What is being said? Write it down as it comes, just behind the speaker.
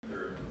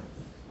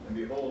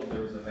And behold,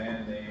 there was a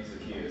man named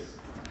Zacchaeus.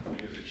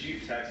 He was a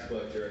chief tax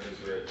collector and was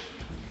rich.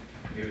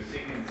 He was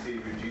seeking to see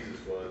who Jesus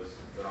was,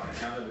 but on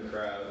account of the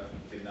crowd,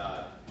 he could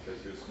not,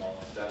 because he was small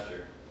in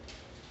stature.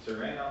 So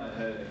he ran on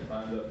ahead and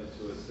climbed up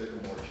into a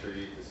sycamore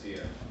tree to see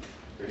him,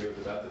 for he was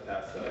about to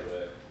pass that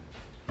way.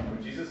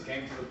 When Jesus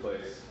came to the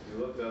place, he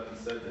looked up and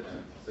said to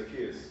him,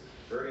 Zacchaeus,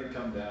 hurry and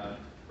come down,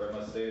 for I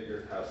must stay at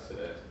your house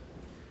today.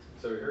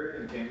 So he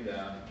hurried and came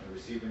down and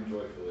received him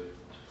joyfully.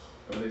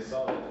 And when they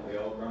saw it, they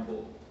all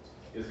grumbled.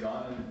 He has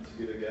gone in to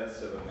be the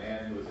guest of a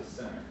man who is a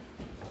sinner.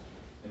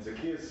 And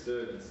Zacchaeus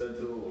stood and said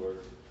to the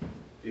Lord,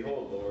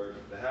 Behold, Lord,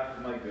 the half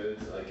of my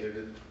goods I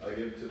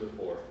give to the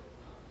poor.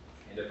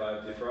 And if I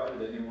have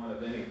defrauded anyone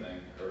of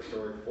anything, I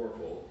restore it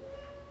fourfold.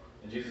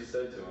 And Jesus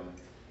said to him,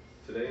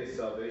 Today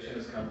salvation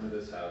has come to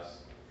this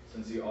house,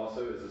 since he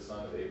also is the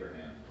son of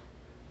Abraham.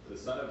 For the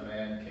Son of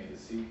Man came to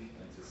seek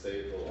and to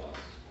save the lost.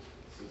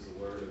 This is the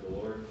word of the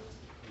Lord.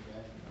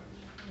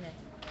 Amen.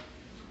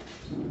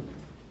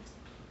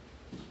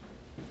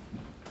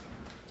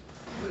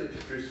 I'm going to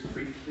introduce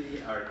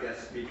briefly our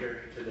guest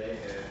speaker today,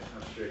 and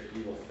I'm sure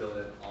he will fill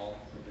in all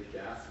of the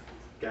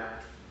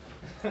gaps.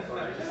 So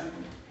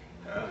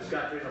I just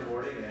got here in the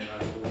morning, and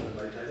I'm a little bit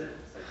lightheaded.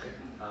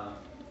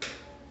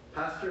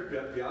 Pastor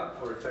Bjorn,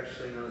 or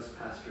affectionately known as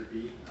Pastor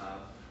B,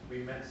 we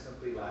met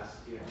simply last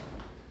year.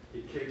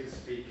 He came to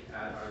speak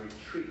at our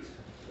retreat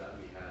that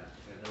we had,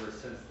 and ever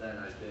since then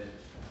I've been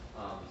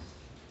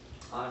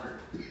honored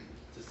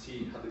to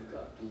see how the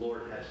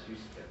Lord has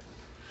used him.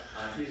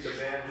 He's a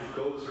man who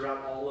goes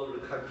around all over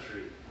the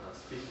country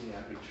speaking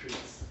at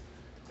retreats.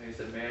 And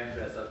he's a man who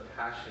has a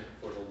passion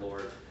for the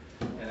Lord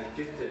and a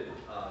gifted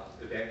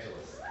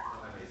evangelist, if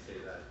I may say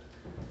that.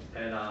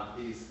 And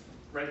he's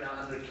right now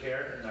under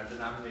care in our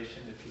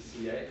denomination, the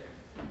PCA,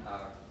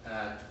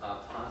 at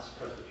Ponce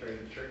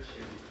Presbyterian Church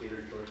in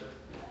Decatur, Georgia.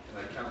 And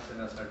I count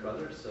him as my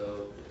brother,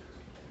 so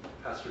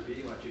Pastor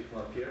B, why don't you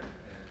come up here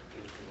and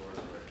give us the Lord's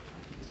word.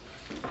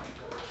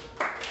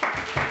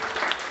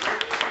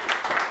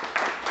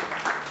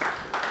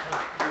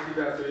 Thank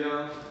you, Pastor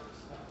Young.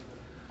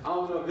 I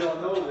don't know if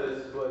y'all know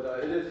this, but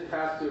it is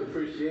Pastor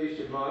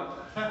Appreciation Month.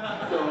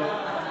 So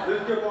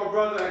let's give our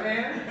brother a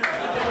hand.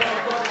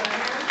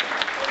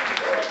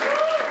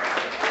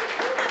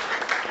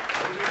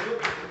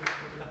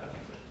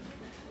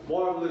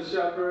 Marvelous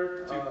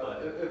shepherd.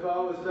 If I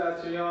was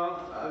Pastor Young,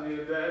 I'd be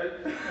in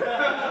bed.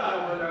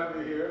 I would not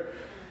be here.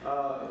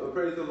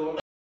 Praise the Lord.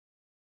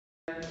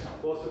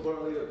 Most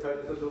importantly, the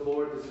presence of the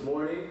Lord this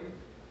morning.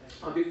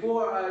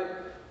 Before I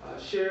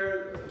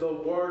share the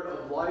word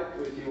of life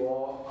with you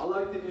all, I'd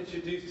like to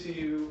introduce to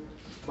you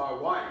my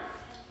wife.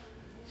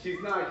 She's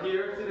not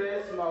here today.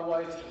 It's my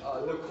wife,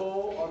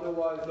 Nicole,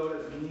 otherwise known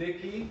as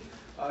Nikki.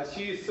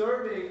 She is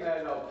serving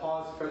at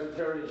Ponce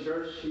Presbyterian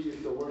Church. She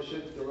is the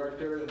worship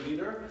director and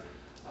leader.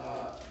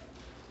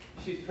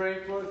 She's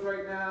praying for us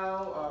right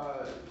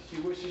now. She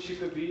wishes she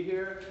could be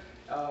here.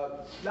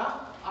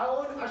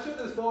 I showed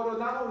this photo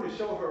not only to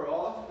show her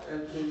off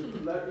and to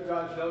let you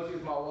guys know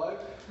she's my wife,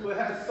 but it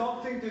has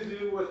something to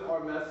do with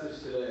our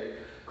message today.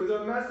 Because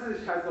our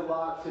message has a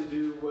lot to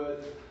do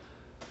with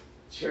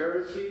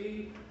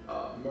charity,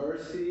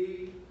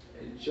 mercy,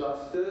 and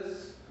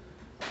justice.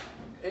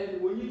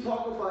 And when you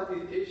talk about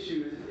these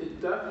issues,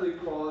 it definitely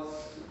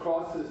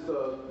crosses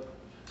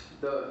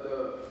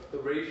the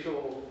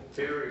racial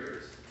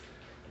barriers.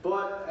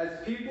 But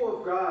as people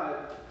of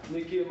God,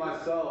 Nikki and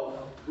myself,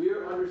 we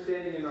are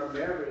understanding in our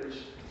marriage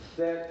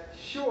that,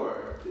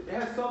 sure, it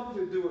has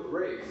something to do with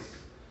race,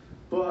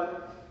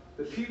 but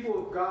the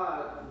people of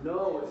God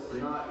know it's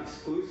not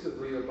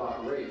exclusively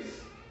about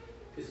race.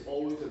 It's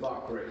always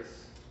about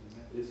grace.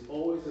 It is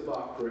always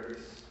about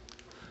grace.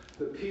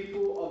 The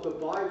people of the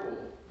Bible,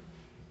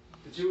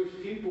 the Jewish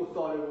people,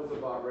 thought it was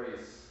about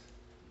race.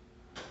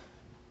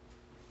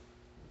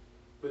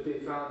 But they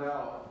found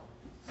out,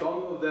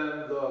 some of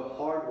them the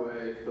hard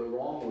way, the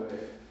wrong way,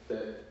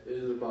 that it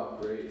is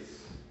about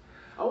grace.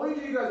 I want to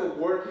give you guys a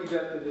working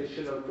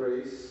definition of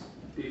grace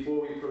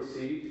before we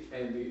proceed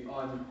and we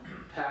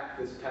unpack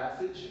this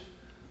passage.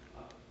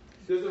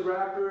 There's a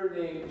rapper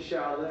named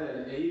Shaolin,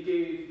 and he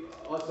gave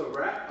us an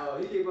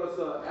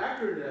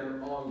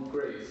acronym on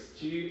grace,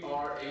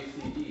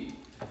 G-R-A-C-E.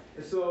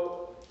 And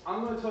so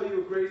I'm going to tell you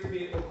what grace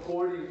means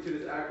according to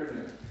this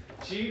acronym.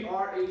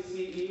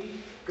 G-R-A-C-E,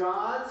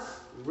 God's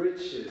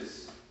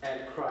riches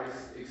at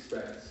Christ's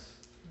expense.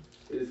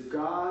 It is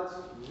God's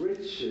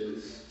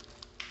riches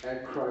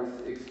at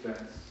Christ's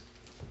expense.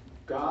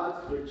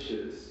 God's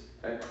riches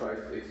at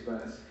Christ's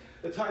expense.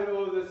 The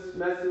title of this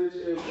message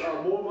is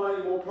More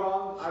Money, More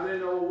Problems. I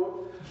didn't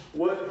know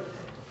what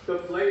the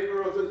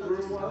flavor of this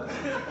room was.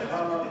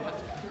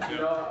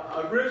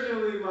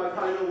 Originally my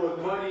title was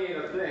Money Ain't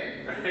a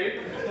Thing, right?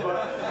 But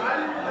I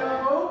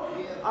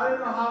didn't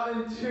know how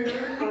in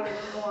tune or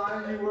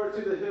inclined you were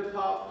to the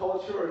hip-hop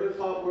culture or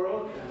hip-hop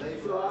world.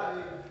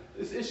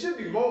 So it should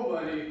be More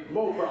Money,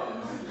 More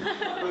Problems,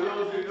 for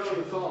those who know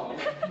the song.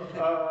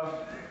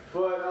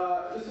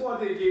 But just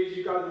wanted to engage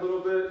you guys a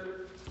little bit.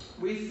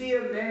 We see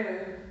a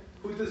man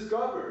who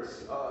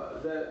discovers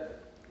that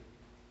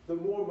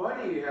the more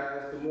money he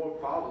has, the more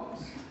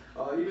problems.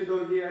 Even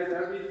though he has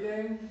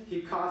everything,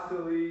 he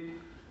constantly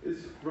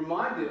is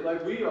reminded,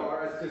 like we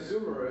are as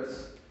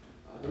consumerists,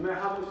 no matter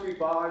how much we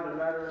buy, no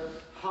matter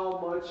how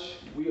much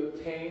we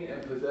obtain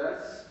and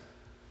possess,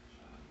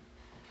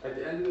 at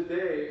the end of the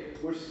day,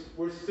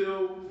 we're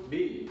still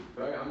me,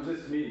 right? I'm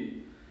just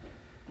me.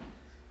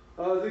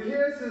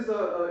 Zacchaeus is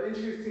an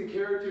interesting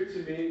character to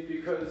me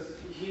because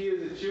he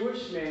is a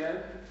Jewish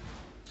man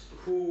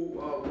who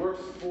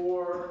works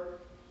for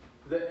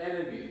the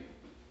enemy.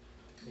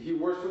 He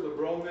works for the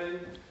Roman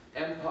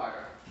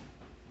Empire.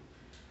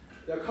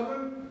 Now,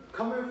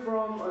 coming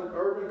from an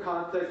urban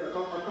context, I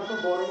come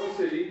from Baltimore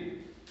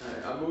City.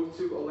 I moved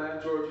to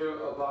Atlanta, Georgia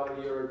about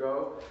a year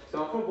ago.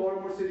 So I'm from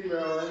Baltimore City,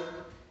 Maryland.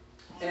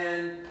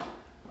 And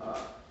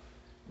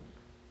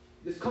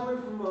just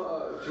coming from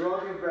a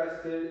drug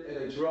invested and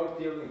a drug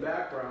dealing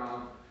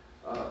background,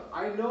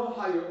 I know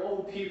how your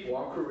own people,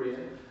 I'm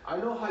Korean, I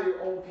know how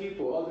your own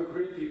people, other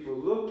Korean people,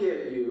 look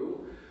at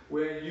you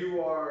when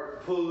you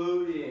are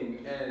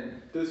polluting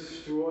and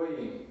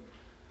destroying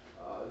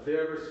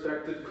their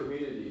respective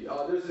community.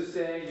 There's a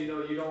saying, you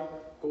don't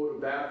go to the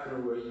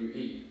bathroom where you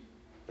eat.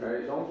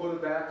 Right? Don't go to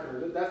the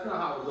bathroom. That's not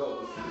how it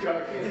goes.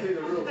 I can't say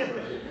the real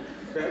version.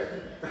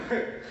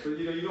 Okay? But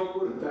you don't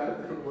go to the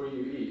bathroom where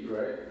you eat,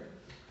 right?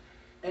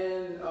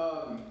 And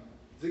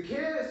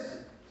Zacchaeus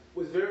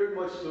was very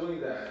much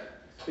doing that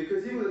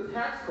because he was a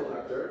tax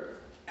collector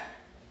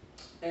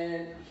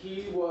and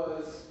he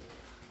was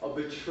a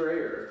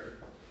betrayer.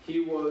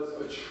 He was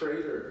a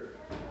traitor.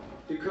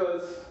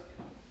 Because,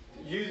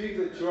 using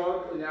the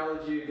drug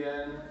analogy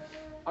again,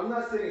 I'm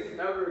not saying it's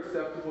ever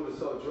acceptable to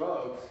sell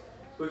drugs,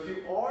 but if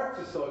you are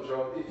to sell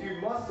drugs, if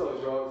you must sell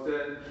drugs,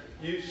 then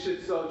you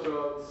should sell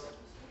drugs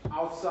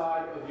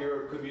outside of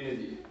your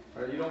community.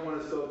 Right? You don't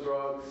want to sell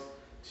drugs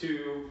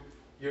to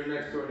your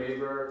next door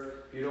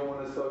neighbor. You don't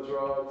want to sell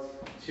drugs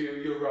to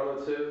your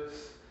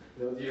relatives,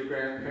 to your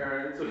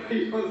grandparents, or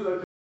you don't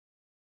sell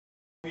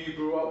who you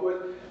grew up with.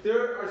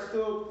 There are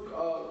still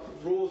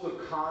rules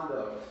of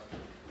conduct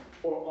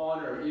or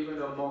honor even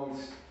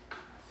amongst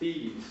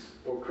thieves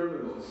or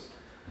criminals.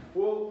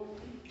 Well,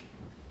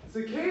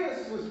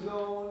 Zacchaeus was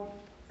known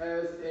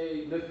as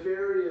a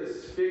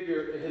nefarious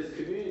figure in his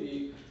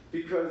community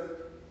because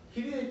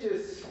he didn't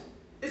just,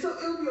 it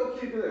would be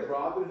okay to be like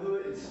Robin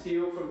Hood and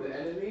steal from the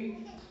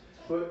enemy,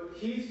 but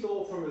he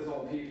stole from his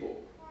own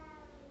people.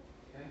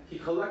 Okay? He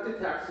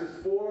collected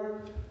taxes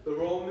for the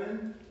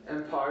Roman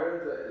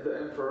Empire, the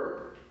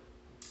emperor,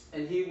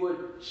 and he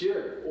would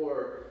jib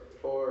or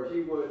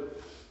he would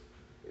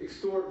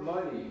extort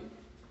money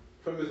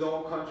from his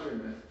own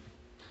countrymen.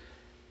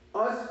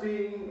 Us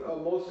being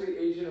mostly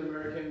Asian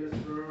American in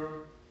this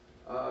room,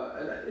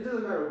 and it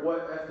doesn't matter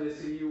what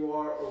ethnicity you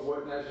are or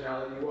what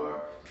nationality you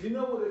are, you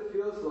know what it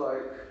feels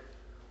like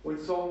when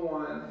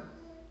someone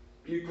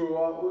you grew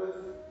up with,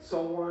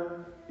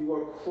 someone you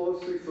are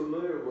closely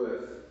familiar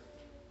with,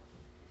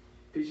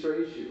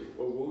 betrays you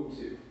or wounds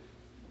you.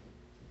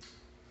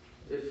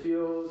 It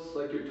feels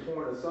like you're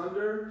torn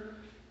asunder.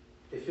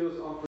 It feels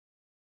unforgivable.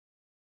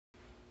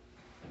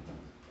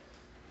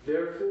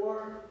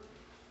 Therefore,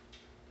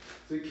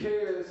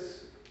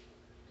 Zacchaeus,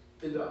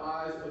 in the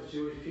eyes of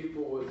Jewish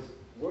people, was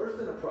worse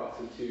than a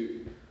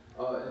prostitute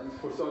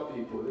for some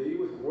people. He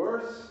was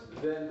worse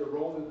than the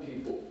Roman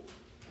people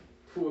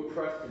who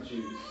oppressed the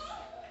Jews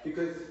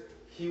because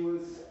he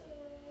was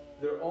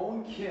their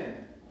own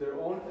kin, their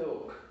own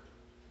ilk,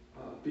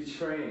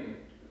 betraying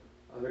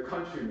their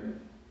countrymen.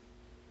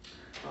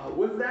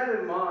 With that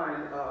in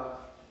mind,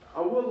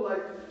 I would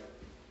like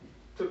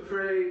to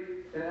pray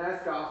and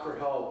ask God for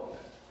help.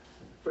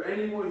 For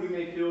anyone who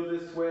may feel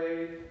this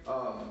way,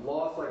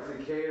 lost like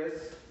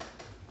Zacchaeus,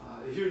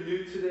 if you're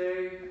new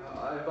today,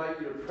 I invite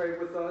you to pray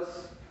with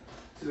us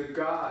to the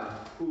God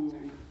who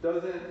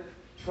doesn't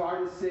try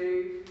to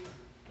save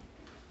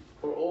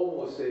or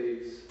almost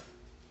saves,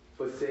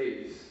 but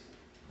saves.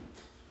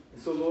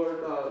 And so,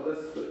 Lord,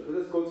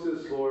 let's go to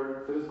this,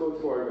 Lord. Let's go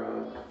to our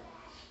God.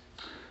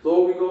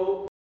 Lord, we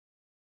go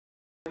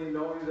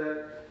knowing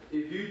that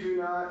if you do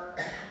not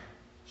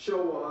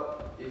show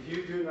up, if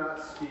you do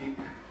not speak,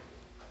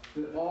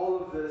 then all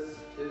of this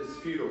is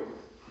futile.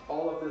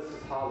 All of this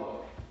is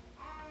hollow.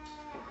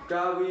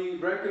 God, we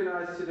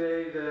recognize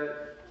today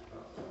that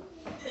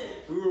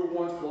we were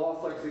once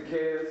lost like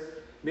Zacchaeus.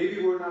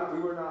 Maybe we were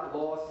not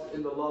lost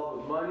in the love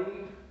of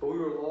money, but we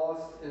were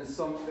lost in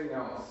something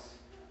else.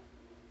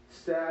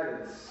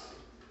 Status,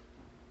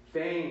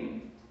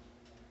 fame,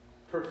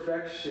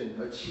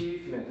 perfection,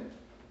 achievement,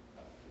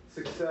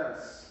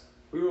 success.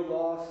 We were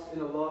lost in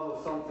the love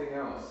of something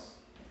else.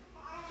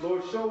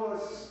 Lord, show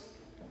us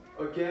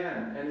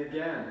again and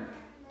again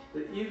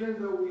that even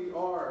though we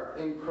are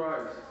in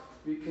Christ,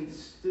 we can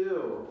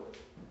still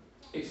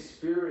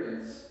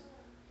experience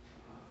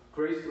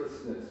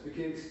gracelessness. We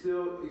can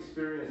still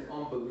experience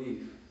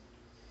unbelief.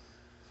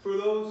 For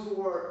those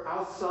who are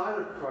outside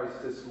of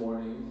Christ this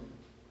morning,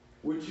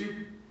 would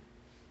you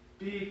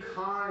be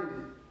kind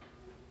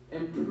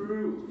and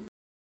prove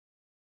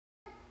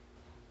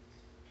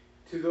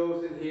to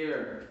those in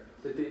here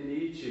that they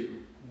need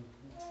you,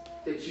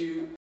 that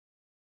you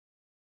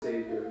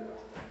Savior.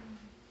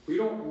 We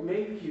don't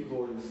make you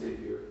Lord and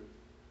Savior.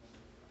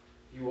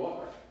 You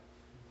are.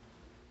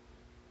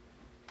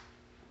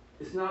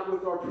 It's not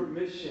with our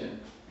permission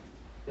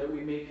that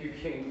we make you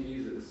King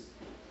Jesus.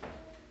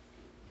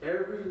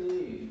 Every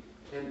knee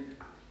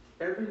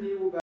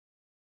will bow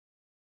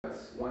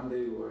us one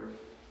day, Lord,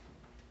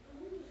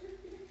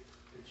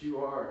 that you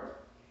are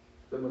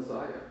the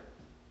Messiah,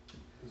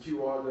 that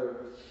you are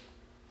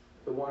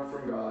the one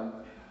from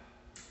God.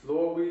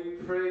 Lord, we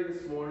pray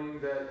this morning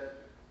that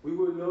we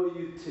would know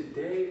you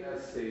today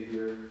as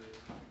Savior,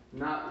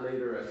 not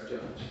later as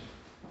Judge.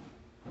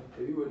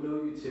 That we would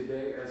know you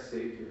today as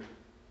Savior.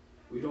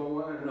 We don't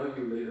want to know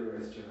you later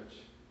as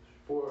Judge.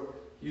 For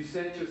you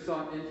sent your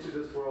Son into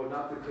this world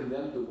not to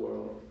condemn the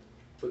world,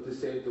 but to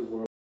save the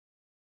world.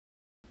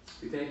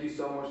 We thank you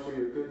so much for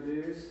your good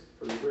news,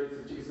 for the grace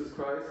of Jesus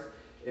Christ,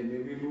 and may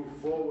we move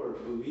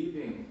forward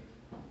believing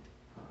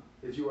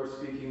that you are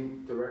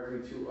speaking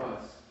directly to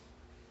us.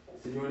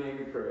 It's in your name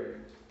we pray.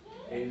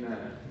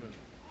 Amen.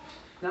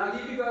 Now, I'll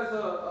give you guys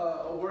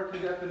a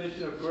working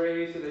definition of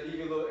grace, and I'll give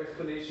you a little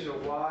explanation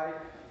of why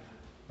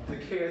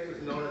Zacchaeus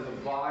was known as a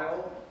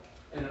vile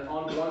and an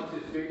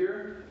unwanted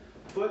figure.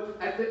 But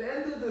at the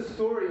end of the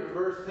story, in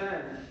verse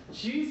 10,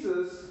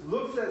 Jesus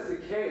looks at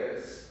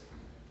Zacchaeus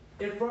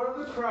in front of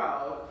the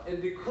crowd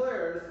and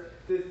declares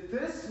that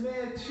this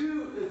man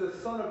too is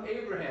a son of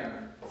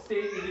Abraham,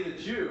 stating he's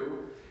a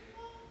Jew.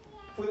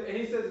 And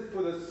he says,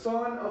 for the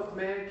Son of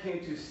Man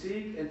came to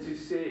seek and to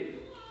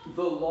save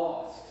the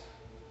lost.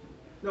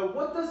 Now,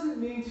 what does it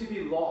mean to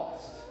be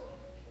lost?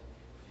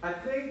 I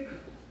think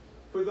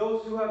for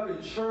those who have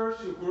been church,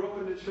 who grew up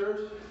in the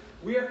church,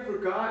 we have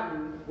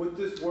forgotten what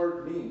this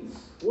word means.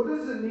 What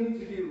does it mean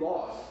to be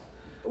lost?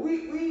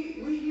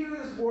 We hear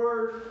this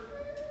word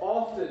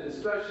often,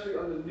 especially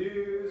on the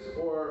news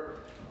or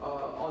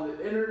on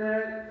the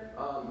internet.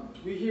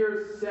 We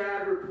hear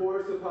sad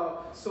reports of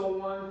how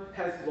someone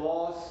has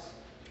lost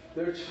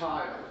their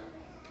child.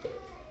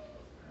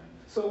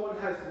 Someone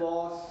has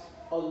lost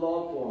a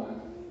loved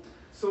one.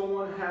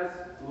 Someone has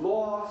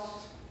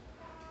lost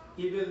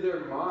even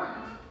their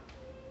mind.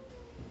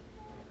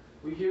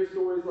 We hear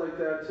stories like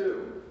that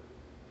too.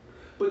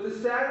 But the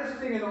saddest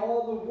thing in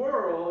all the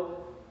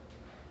world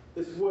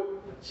is what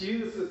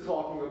Jesus is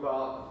talking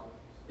about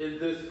in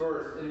this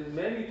verse and in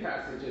many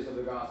passages of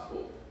the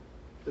gospel.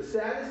 The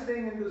saddest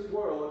thing in this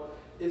world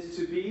is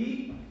to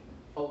be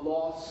a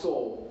lost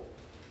soul.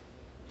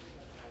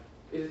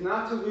 It is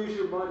not to lose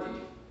your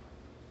money.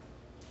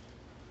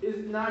 It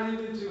is not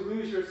even to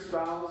lose your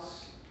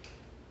spouse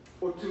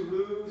or to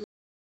lose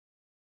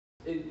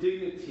in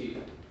dignity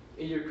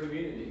in your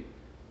community.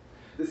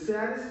 The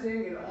saddest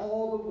thing in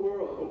all the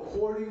world,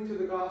 according to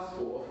the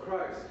gospel of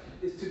Christ,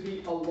 is to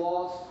be a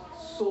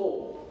lost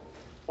soul.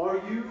 Are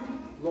you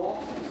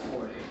lost this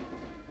morning?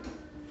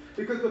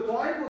 Because the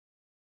Bible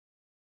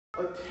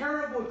a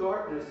terrible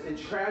darkness and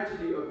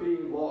tragedy of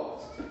being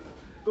lost.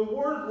 The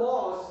word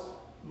lost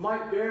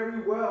might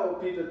very well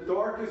be the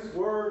darkest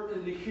word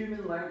in the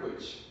human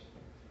language.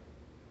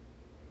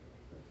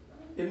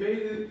 It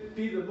may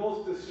be the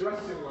most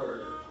distressing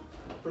word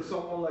for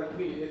someone like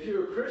me. If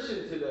you're a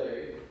Christian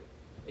today,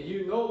 and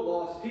you know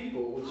lost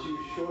people, which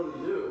you surely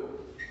do,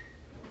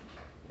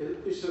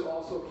 it should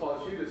also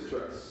cause you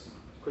distress,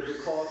 because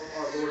it caused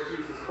our Lord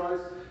Jesus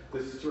Christ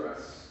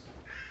distress.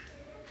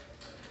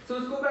 So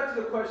let's go back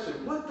to the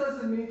question, what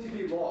does it mean to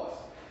be lost?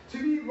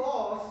 To be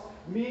lost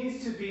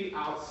means to be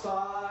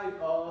outside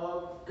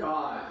of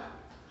God.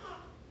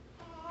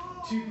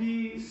 To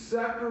be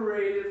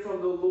separated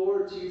from the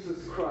Lord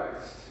Jesus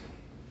Christ.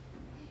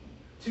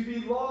 To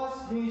be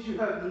lost means you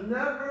have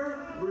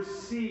never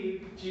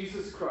received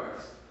Jesus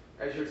Christ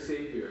as your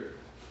Savior.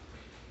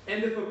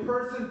 And if a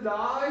person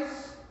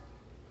dies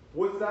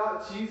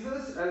without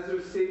Jesus as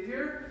their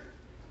Savior,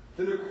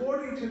 then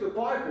according to the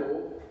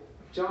Bible,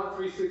 John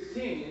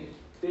 3:16,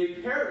 they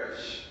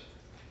perish.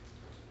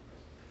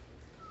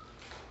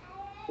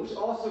 Which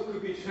also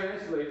could be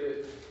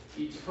translated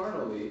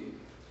eternally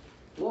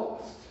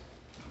lost.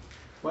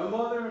 My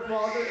mother and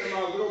father and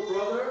my little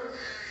brother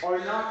are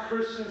not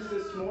Christians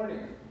this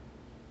morning.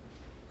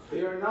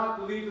 They are not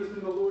believers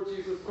in the Lord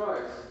Jesus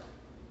Christ.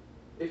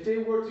 If they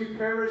were to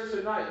perish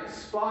tonight,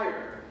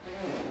 expire,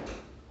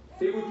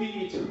 they would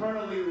be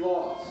eternally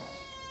lost.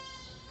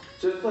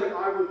 Just like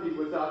I would be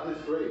without His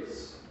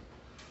grace.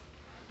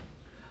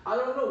 I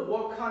don't know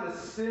what kind of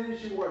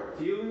sins you are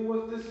dealing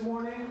with this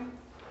morning.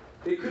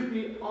 They could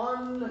be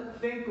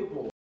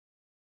unthinkable.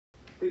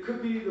 They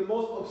could be the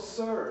most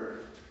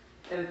absurd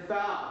and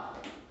foul.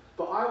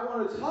 But I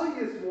want to tell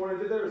you this morning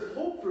that there is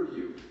hope for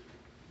you.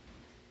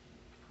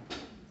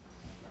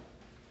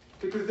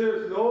 Because there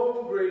is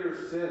no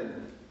greater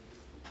sin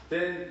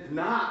than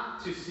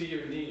not to see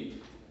your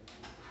need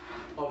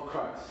of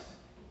Christ.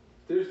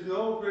 There's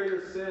no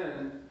greater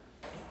sin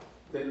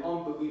than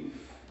unbelief.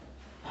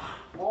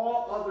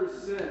 All other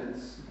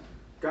sins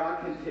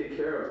God can take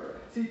care of.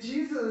 See,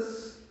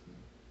 Jesus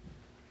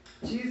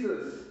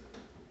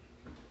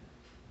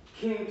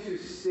came to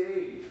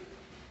save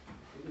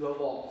the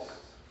lost.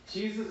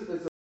 Jesus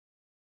is a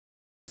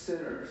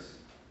sinners,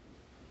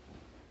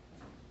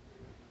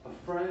 a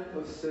friend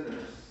of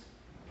sinners.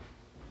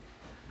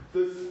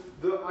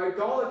 The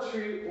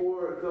idolatry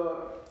or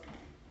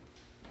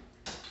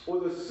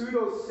the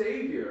pseudo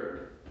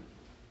savior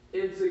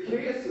in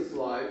Zacchaeus'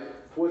 life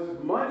was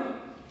money.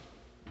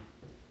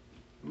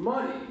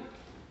 Money.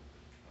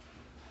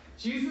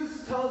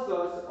 Jesus tells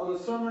us on the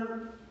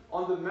Sermon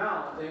on the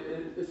Mount,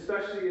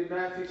 especially in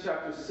Matthew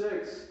chapter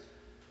 6,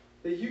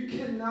 that you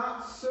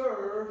cannot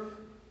serve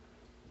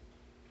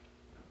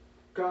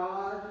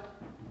God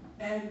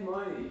and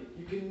money.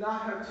 You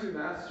cannot have two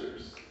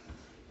masters.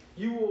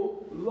 You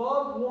will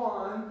love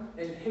one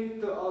and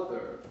hate the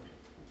other.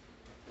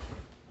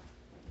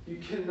 You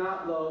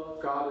cannot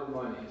love God and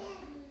money.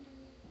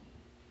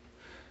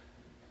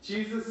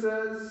 Jesus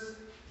says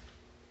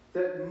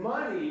that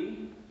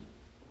money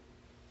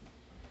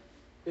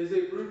is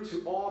a root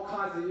to all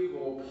kinds of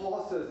evil.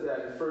 Paul says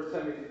that in 1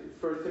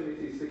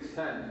 Timothy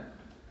 6:10.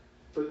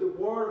 But the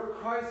word of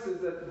Christ says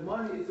that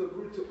money is a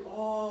root to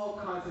all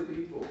kinds of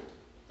evil.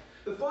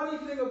 The funny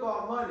thing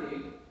about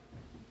money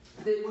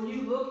is that when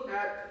you look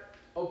at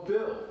a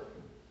bill,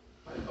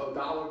 like a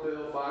 $1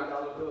 bill,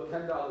 $5 bill,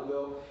 $10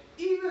 bill,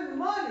 even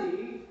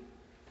money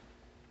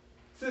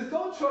says,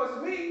 don't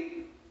trust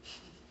me.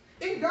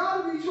 In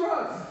God we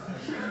trust.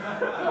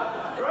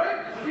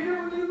 Right?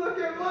 Even when you look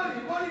at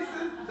money, money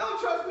says, don't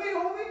trust me,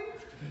 homie.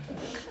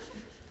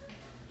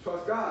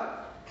 Trust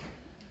God.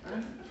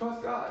 Right?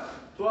 Trust God.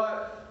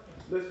 But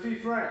let's be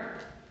frank.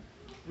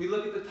 We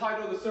look at the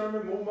title of the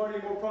sermon, More Money,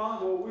 More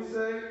Problems. What we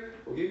say,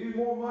 well, give me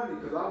more money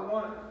because I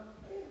want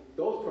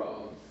those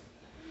problems.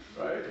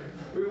 Right?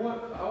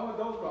 I want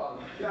those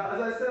problems. Yeah,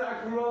 as I said,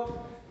 I grew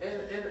up in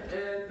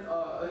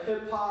a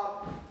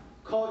hip-hop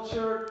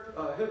culture.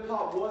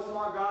 Hip-hop was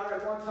my God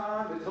at one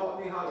time. It taught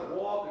me how to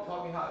walk. It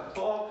taught me how to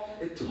talk.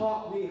 It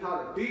taught me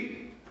how to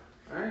be.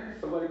 Right?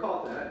 Somebody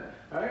caught that.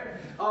 Right?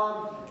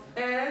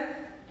 And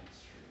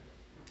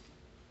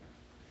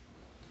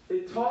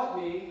it taught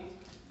me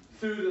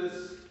through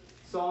this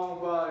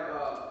song by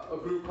a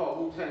group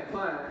called Wu-Tang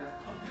Clan.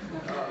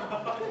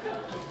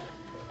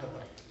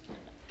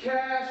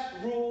 Cash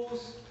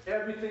rules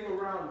everything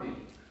around me.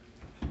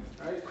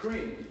 Right?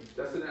 CREAM.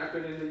 That's an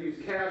acronym they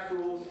use. Cash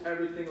rules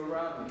everything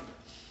around me.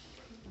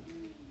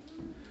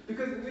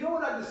 Because you know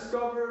what I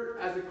discovered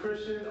as a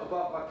Christian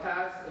about my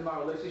past and my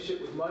relationship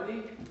with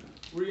money?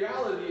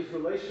 Reality is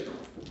relational.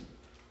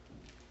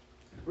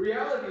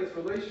 Reality is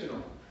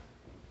relational.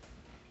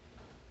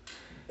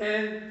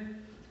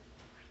 And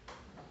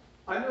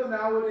I know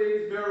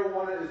nowadays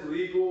marijuana is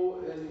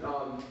legal in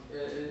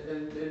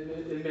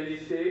many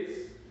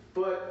states,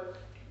 but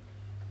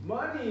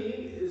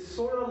money is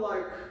sort of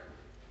like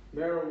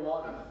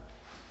marijuana.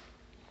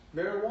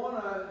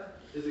 Marijuana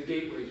is a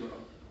gateway drug.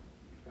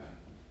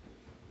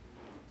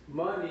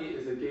 Money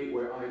is a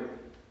gateway idol.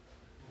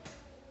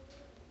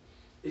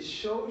 It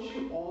shows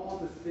you all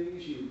the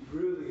things you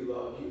really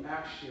love, you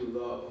actually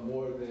love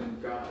more than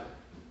God.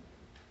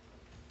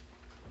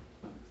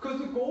 Because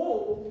the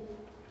goal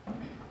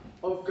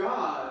of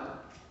God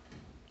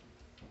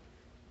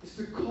is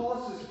to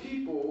cause His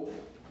people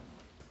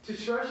to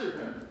treasure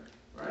Him,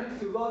 right?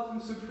 To love Him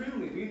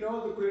supremely. We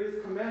know the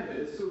greatest commandment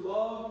is to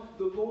love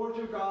the Lord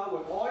your God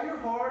with all your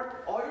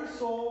heart, all your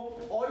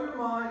soul, all your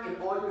mind,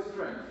 and all your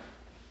strength.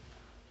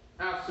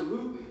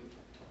 Absolutely.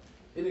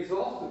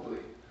 Inexhaustibly.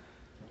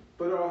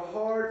 But our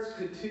hearts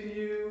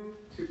continue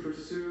to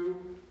pursue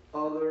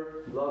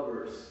other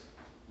lovers.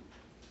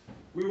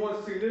 We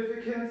want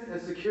significance and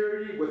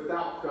security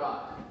without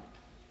God.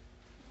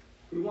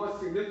 We want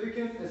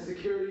significance and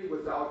security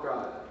without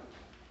God.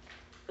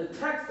 The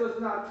text does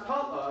not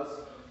tell us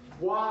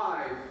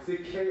why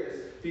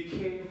Zacchaeus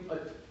became a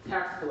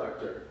tax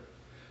collector.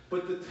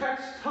 But the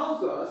text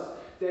tells us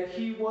that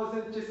he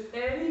wasn't just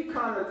any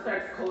kind of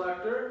tax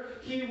collector.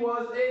 He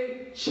was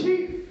a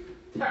chief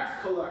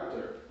tax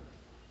collector.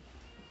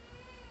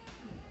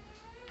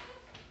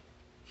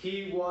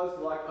 He was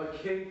like a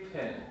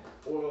kingpin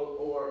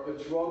or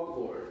a drug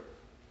lord.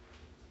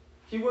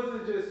 He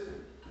wasn't just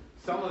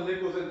selling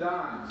nickels and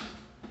dimes.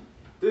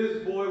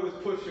 This boy was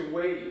pushing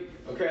weight,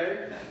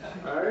 okay?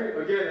 All right?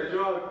 Again, a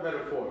drug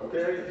metaphor,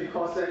 okay? If you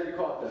caught that, you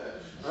caught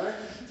that, all right?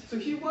 So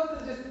he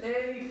wasn't just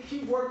he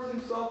worked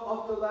himself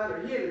up the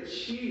ladder. He had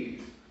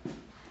achieved.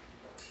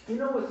 You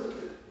know what's the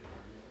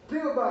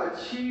thing about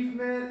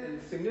achievement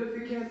and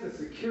significance and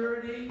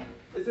security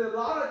is that a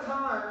lot of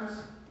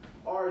times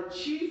our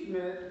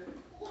achievement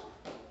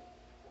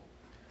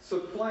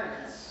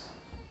supplants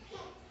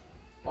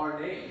our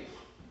name,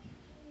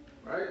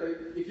 right? Like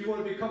if you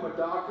want to become a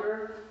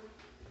doctor,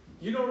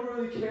 you don't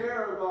really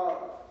care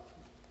about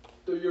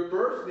your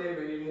birth name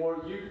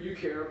anymore. You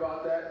care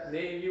about that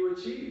name you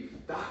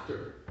achieved.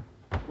 Doctor,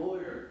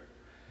 lawyer.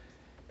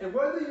 And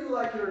whether you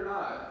like it or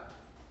not,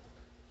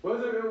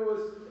 whether it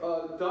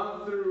was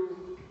done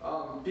through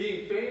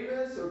being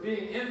famous or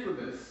being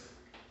infamous,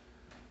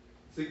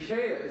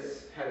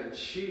 Zacchaeus had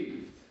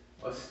achieved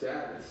a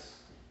status.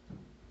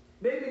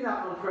 Maybe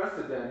not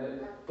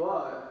unprecedented,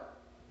 but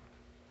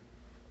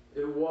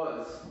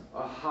was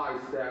a high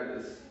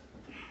status.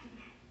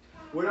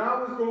 When I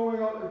was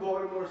growing up in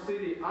Baltimore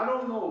City, I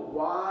don't know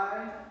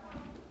why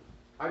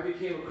I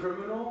became a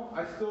criminal.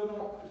 I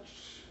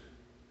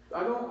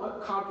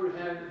don't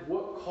comprehend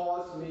what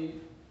caused me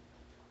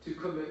to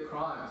commit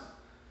crimes.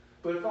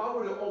 But if I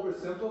were to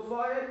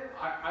oversimplify it,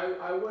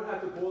 I would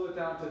have to boil it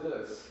down to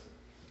this: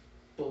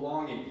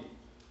 belonging,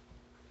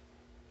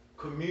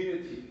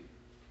 community.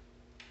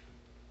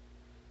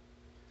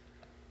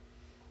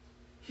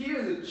 He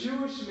is a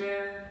Jewish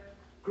man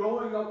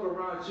growing up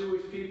around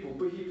Jewish people,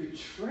 but he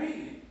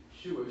betrayed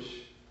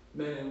Jewish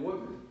men and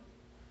women.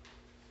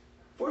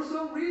 For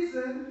some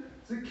reason,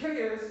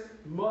 Zacchaeus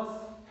must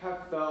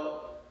have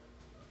felt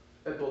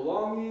a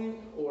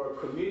belonging or a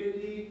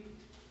community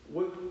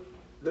with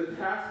the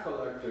tax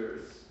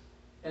collectors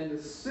and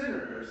the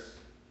sinners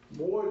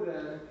more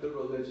than the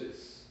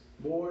religious,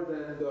 more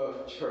than the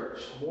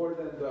church, more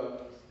than the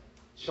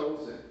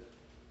chosen.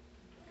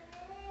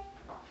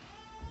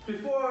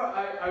 Before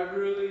I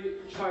really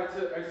try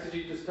to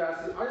exegete this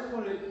passage, I just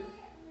want to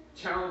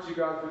challenge you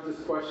guys with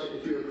this question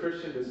if you're a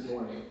Christian this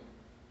morning.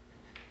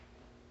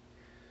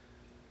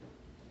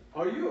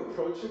 Are you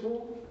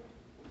approachable?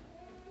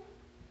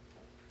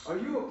 Are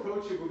you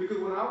approachable? Because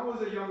when I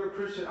was a younger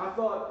Christian, I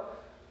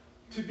thought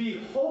to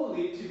be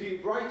holy, to be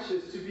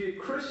righteous, to be a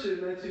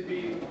Christian meant to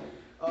be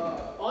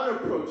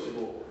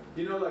unapproachable.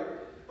 You know, like,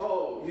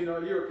 oh, you know,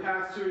 you're a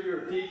pastor,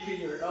 you're a deacon,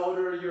 you're an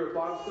elder, you're a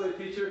Bible study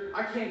teacher.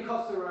 I can't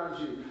cuss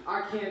around you.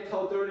 I can't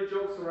tell dirty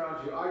jokes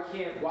around you. I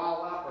can't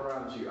wow out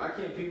around you. I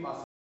can't be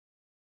myself.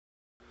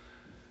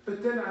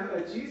 But then I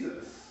met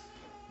Jesus.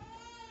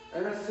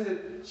 And I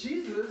said,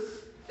 Jesus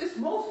is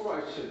most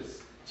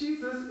righteous.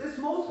 Jesus is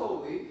most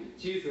holy.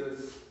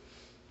 Jesus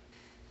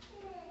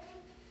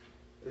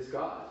is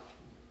God.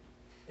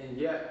 And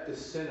yet the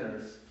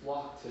sinners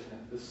flocked to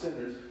him. The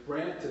sinners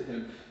ran to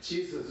him.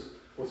 Jesus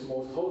was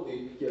most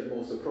holy, yet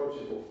most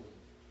approachable.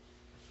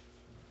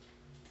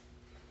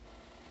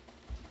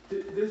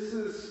 This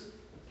is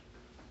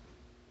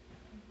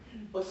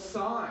a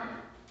sign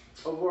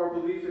of our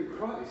belief in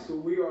Christ, that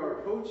we are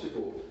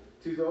approachable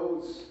to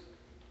those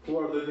who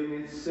are living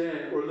in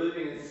sin, or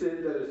living in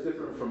sin that is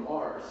different from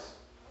ours.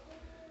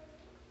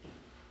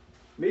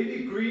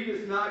 Maybe greed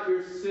is not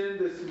your sin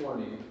this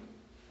morning.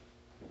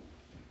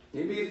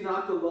 Maybe it's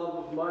not the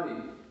love of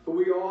money. But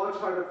we all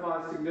try to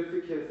find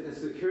significance and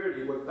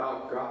security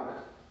without God.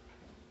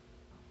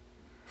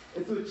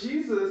 And so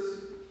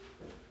Jesus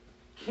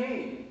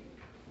came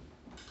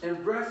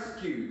and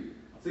rescued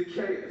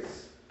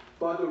Zacchaeus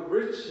by the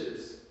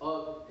riches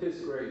of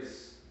his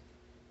grace.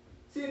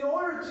 See, in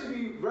order to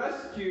be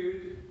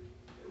rescued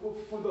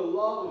for the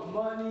love of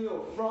money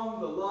or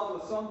from the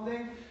love of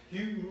something,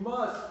 you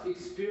must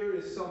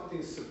experience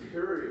something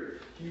superior.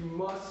 You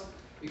must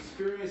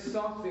experience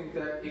something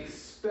that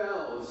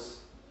expels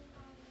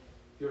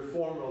your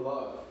former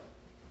love.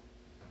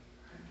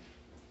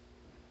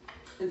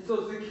 And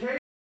so Zacchaeus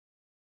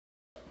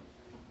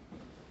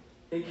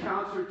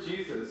encountered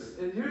Jesus.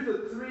 And here's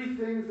the three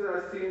things that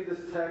I see in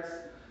this text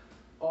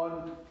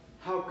on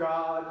how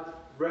God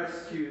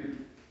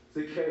rescued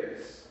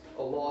Zacchaeus,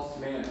 a lost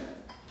man.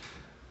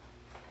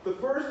 The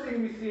first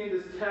thing we see in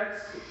this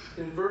text,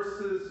 in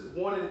verses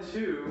 1 and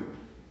 2,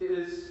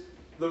 is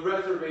the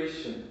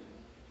reservation.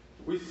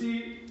 We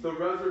see the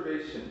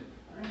reservation.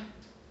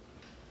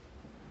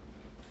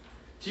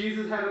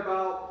 Jesus had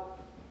about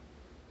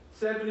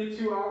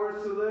 72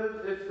 hours to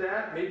live, if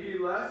that, maybe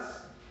less.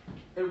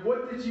 And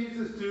what did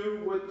Jesus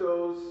do with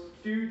those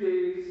few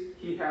days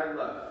he had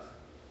left?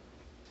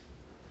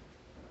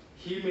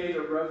 He made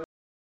a reservation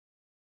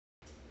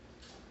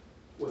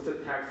with a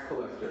tax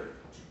collector.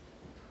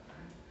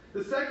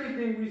 The second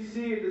thing we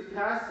see in this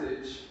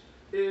passage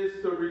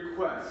is the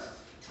request.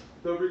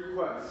 The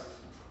request.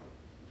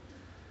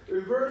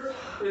 In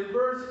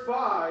verse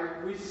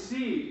 5, we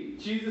see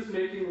Jesus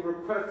making a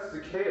request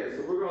to Zacchaeus.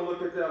 So we're going to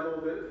look at that a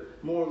little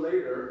bit more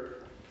later.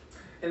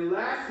 And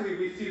lastly,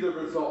 we see the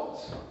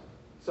results.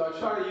 So I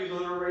try to use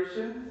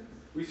alliteration.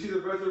 We see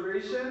the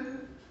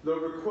reservation, the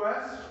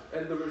request,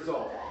 and the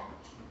result.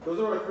 Those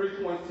are our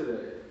 3 points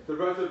today. The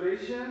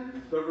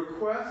reservation, the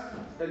request,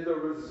 and the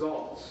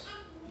results.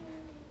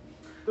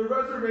 The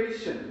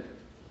reservation.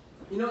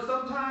 You know,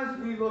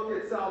 sometimes we look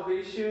at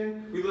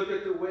salvation, we look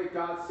at the way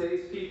God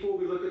saves people,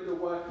 we look at the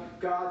way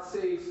God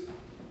saves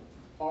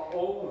our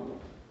own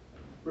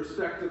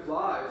respective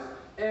lives.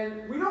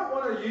 And we don't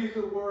want to use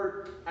the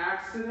word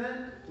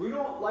accident. We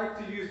don't like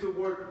to use the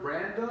word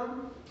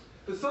random.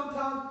 But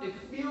sometimes it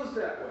feels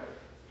that way.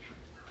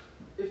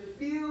 It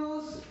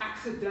feels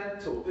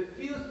accidental. It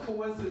feels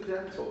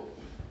coincidental.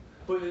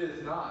 But it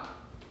is not.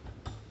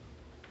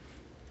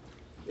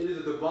 It is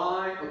a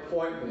divine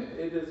appointment.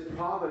 It is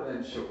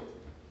providential.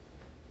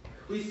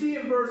 We see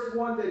in verse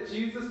 1 that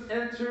Jesus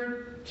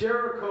entered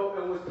Jericho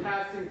and was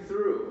passing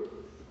through.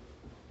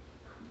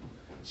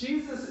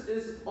 Jesus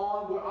is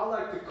on what I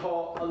like to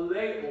call a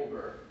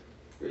layover.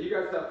 Yeah, you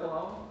guys have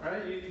flown,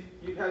 right?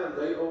 You've had a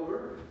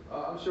layover.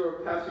 I'm sure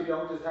Pastor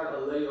Young just had a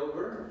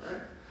layover,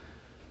 right?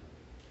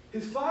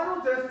 His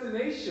final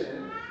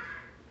destination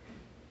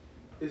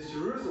is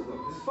Jerusalem.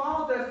 His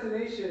final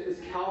destination is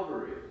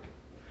Calvary.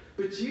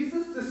 But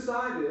Jesus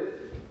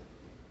decided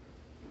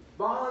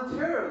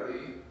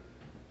voluntarily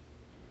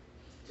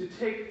to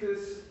take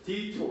this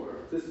detour,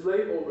 this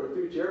layover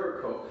through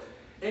Jericho.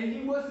 And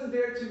he wasn't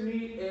there to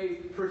meet a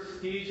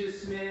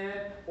prestigious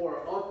man or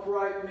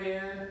upright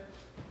man,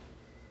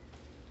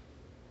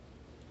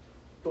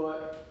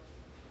 but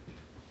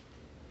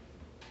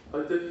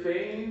a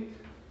defamed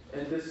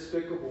and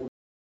despicable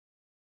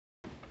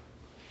man.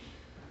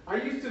 I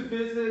used to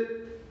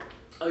visit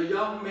a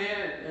young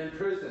man in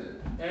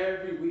prison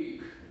every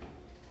week.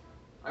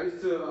 I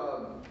used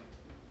to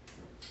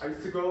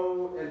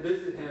go and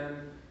visit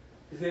him.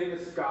 His name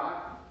is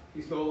Scott.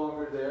 He's no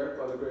longer there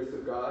by the grace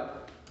of God.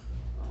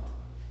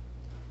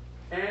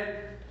 And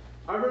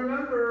I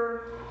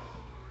remember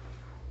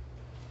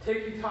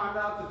taking time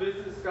out to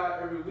visit Scott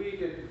every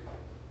week, and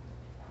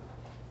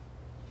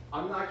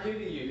I'm not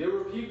kidding you. There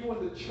were people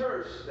in the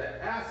church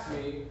that asked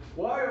me,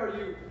 why are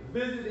you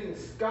visiting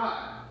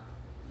Scott?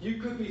 You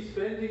could be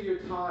spending your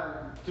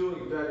time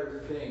doing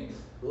better things,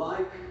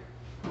 like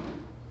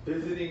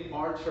visiting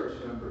our church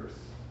members,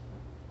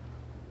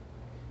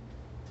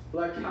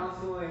 like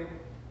counseling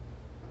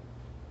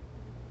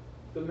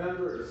the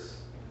members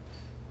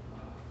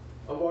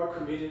of our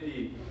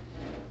community,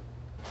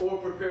 or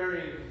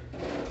preparing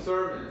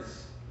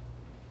sermons.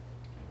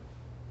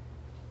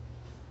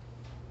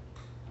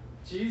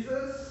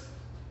 Jesus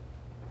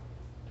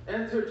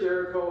entered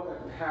Jericho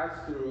and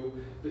passed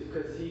through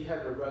because he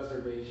had a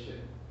reservation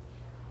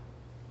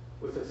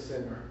with a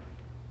sinner.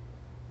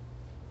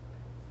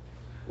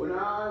 When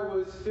I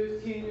was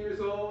 15 years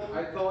old,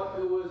 I thought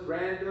it was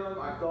random.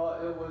 I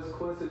thought it was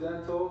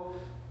coincidental.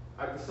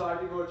 I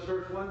decided to go to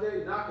church one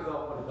day, not because I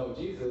wanted to know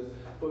Jesus,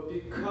 but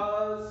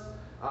because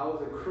I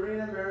was a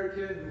Korean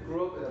American who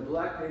grew up in a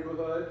black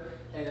neighborhood,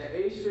 and at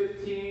age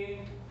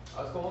 15,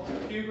 I was going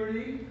through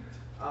puberty.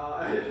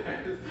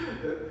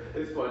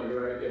 It's funny,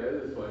 right? Yeah,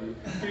 it is funny.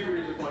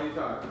 Puberty is a funny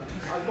time.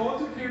 I was going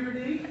through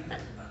puberty,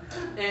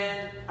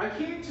 and I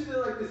came to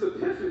this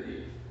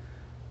epiphany.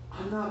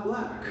 I'm not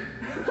black.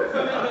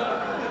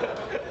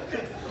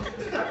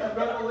 That's a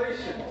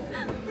revelation.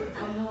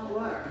 I'm not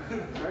black.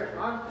 Right?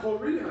 I'm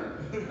Korean.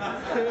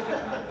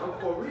 I'm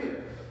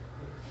Korean.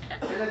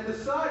 And I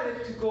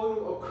decided to go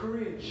to a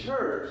Korean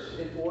church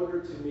in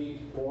order to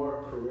meet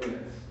more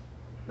Koreans.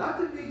 Not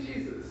to meet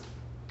Jesus.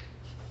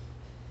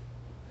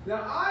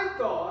 Now, I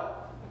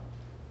thought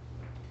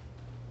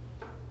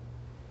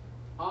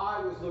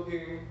I was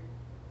looking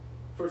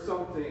for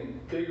something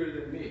bigger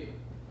than me.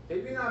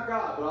 Maybe not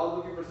God, but I was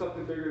looking for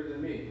something bigger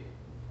than me.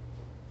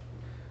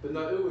 But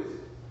no,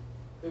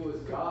 it was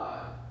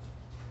God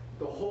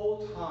the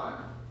whole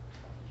time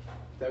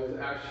that was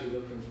actually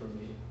looking for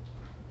me.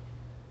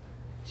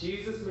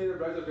 Jesus made a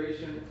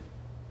reservation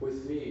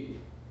with me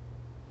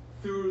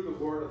through the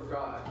Word of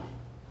God.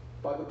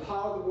 By the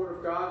power of the Word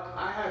of God,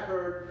 I had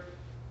heard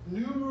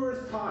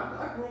numerous times.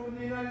 I grew up in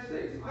the United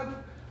States.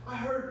 I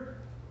heard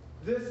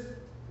this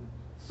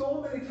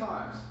so many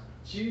times.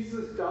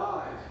 Jesus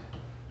died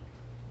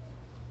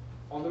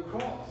on the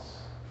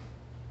cross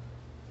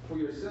for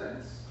your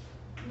sins.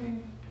 I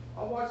mean,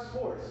 I watch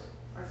sports.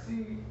 I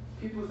see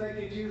people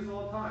thanking Jesus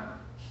all the time.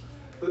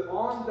 But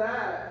on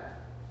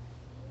that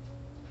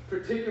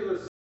particular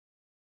sermon,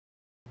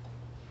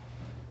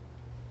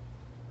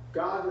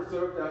 God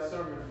reserved that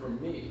sermon for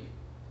me.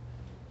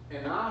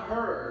 And I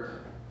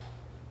heard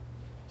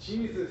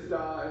Jesus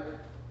died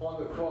on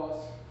the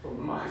cross for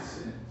my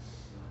sins.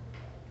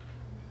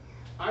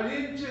 I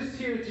didn't just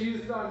hear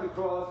Jesus died on the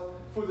cross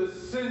for the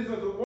sins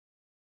of the world,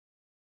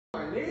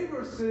 my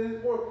neighbor's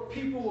sins, or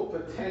people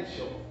with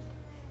potential.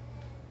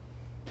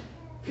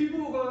 People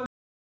who are going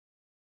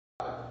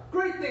to do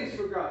great things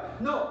for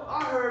God. No,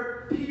 I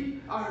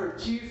heard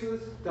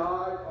Jesus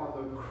died on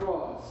the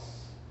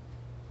cross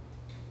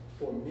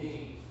for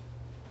me.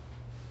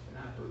 And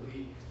I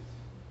believed.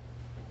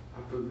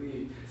 I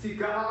believe. See,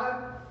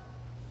 God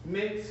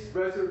makes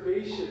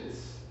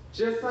reservations,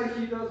 just like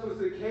he does with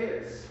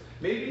Zacchaeus.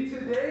 Maybe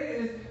today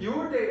is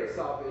your day of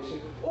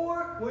salvation,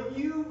 or when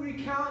you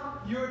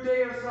recount your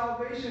day of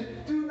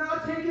salvation, do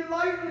not take it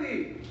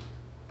lightly.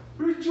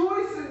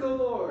 Rejoice in the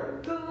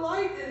Lord.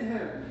 Delight in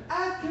him.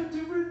 Ask him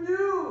to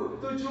renew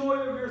the joy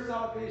of your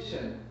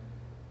salvation.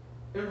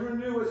 And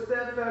renew a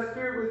steadfast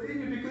spirit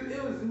within you, because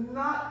it was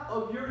not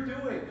of your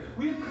doing.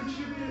 We have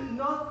contributed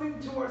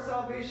nothing to our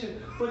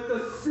salvation but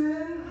the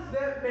sin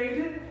that made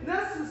it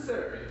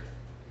necessary.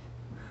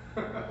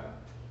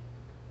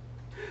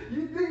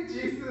 You think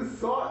Jesus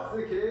sought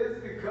Zacchaeus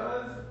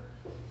because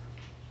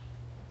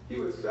he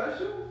was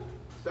special?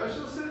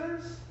 Special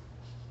sinners?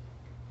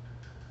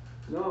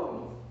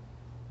 No.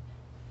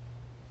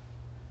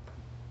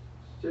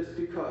 Just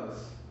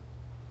because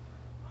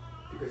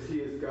he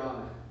is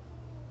God.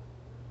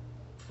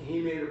 He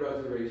made a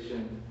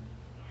reservation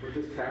with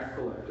this tax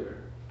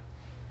collector.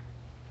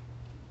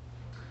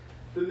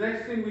 The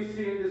next thing we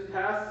see in this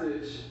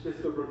passage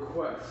is the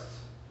request.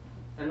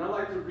 And I'd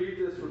like to read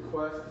this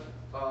request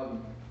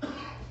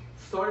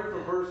starting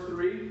from verse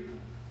 3.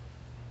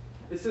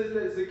 It says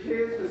that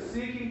Zacchaeus was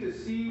seeking to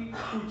see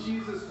who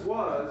Jesus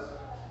was,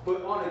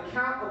 but on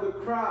account of the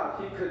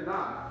crowd, he could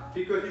not,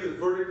 because he was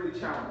vertically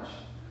challenged.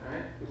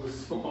 Right? It was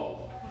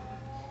small.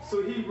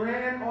 So he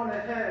ran on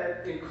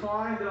ahead and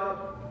climbed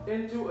up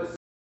into a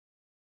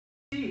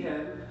see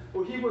him,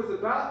 for he was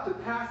about to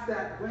pass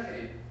that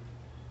way.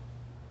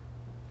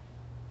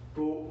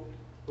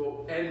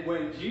 And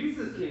when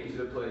Jesus came to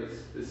the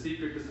place, the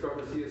secret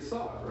discoveries he had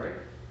sought, right?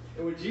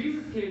 And when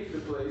Jesus came to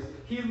the place,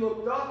 he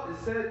looked up and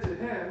said to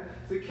him,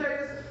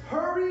 Zacchaeus,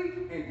 hurry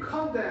and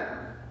come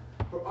down,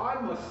 for I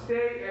must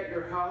stay at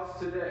your house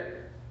today.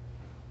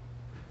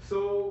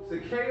 So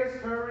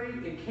Zacchaeus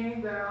hurried and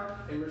came down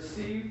and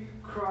received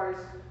Christ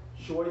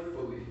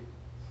joyfully.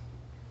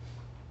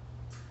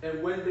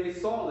 And when they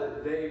saw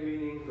it, they,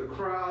 meaning the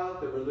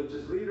crowd, the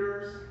religious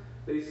leaders,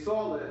 they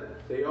saw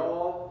it, they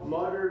all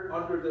muttered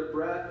under their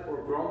breath or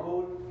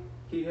grumbled,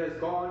 he has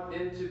gone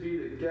in to be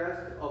the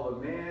guest of a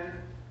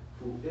man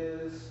who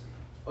is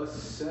a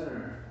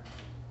sinner.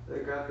 They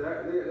got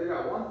that. They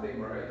got one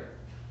thing right.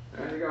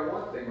 And they got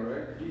one thing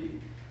right.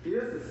 He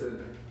is a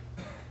sinner.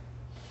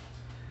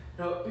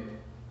 Now,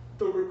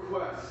 the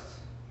request.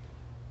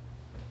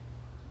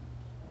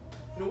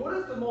 Now, what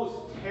is the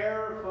most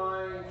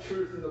terrifying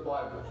truth in the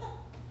Bible?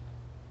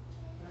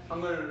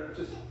 I'm going to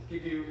just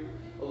give you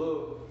a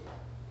little,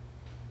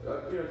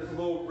 just a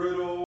little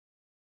riddle,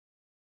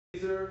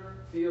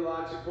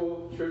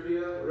 theological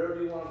trivia,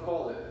 whatever you want to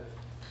call it.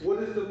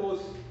 What is the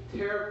most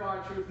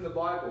terrifying truth in the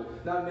Bible?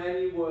 Now,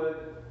 many would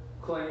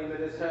claim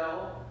it is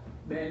hell.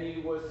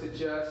 Many would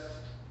suggest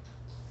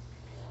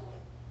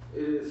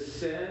it is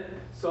sin.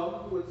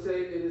 Some would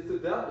say it is the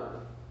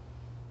devil.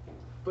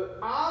 But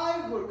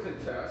I would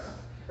contest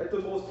that the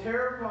most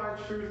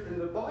terrifying truth in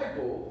the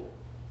Bible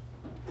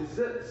is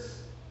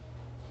this: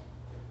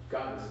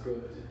 God is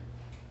good.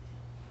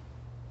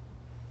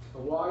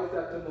 And why is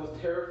that the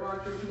most terrifying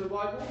truth in the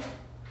Bible?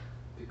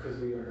 Because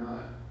we are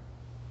not.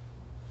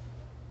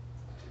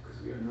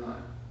 Because we are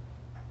not.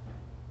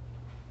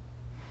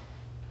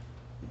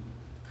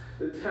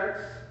 The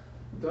text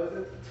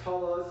doesn't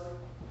tell us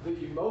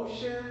the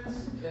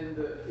emotions and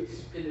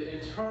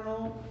the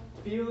internal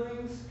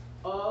feelings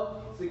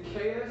of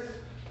Zacchaeus,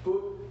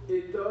 but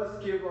it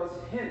does give us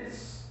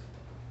hints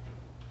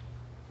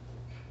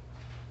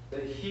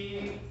that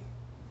he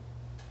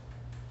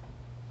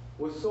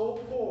was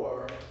so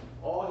poor,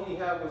 all he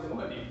had was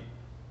money.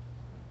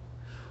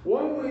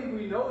 One way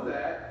we know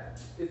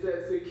that is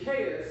that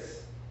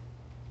Zacchaeus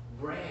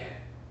ran.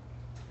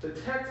 The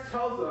text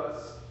tells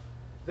us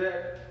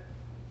that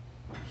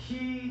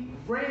he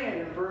ran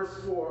in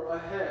verse 4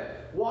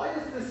 ahead. Why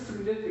is this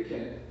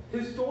significant?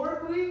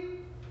 Historically,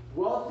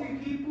 wealthy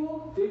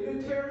people,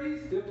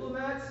 dignitaries,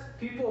 diplomats,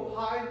 people of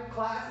high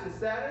class and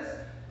status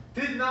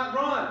did not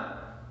run.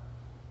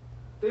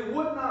 They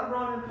would not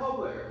run in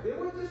public. They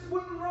just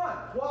wouldn't run.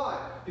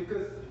 Why?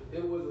 Because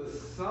it was a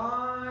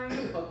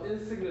sign of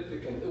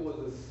insignificance. It was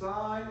a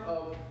sign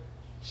of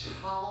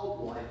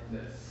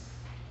childlikeness.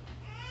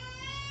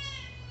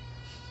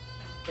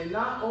 And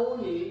not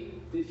only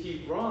did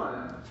he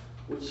run,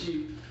 which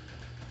he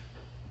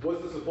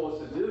wasn't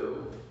supposed to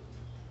do,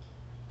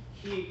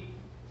 he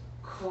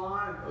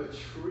climbed a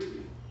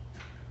tree.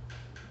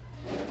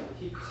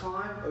 He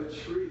climbed a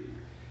tree.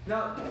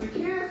 Now,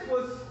 Zacchaeus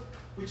was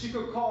what you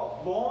could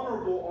call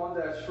vulnerable on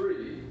that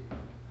tree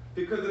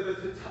because of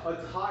his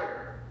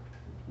attire.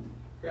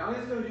 Okay, I'm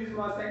just going to use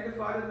my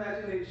sanctified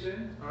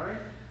imagination, all right?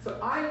 So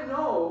I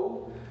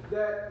know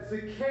that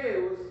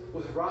Zacchaeus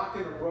was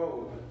rocking a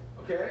robe,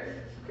 okay?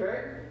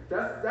 Okay?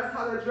 That's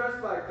how they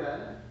dressed back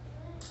then.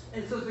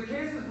 And so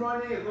Zacchaeus is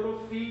running, his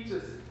little feet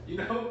just, his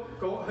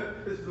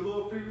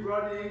little feet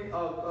running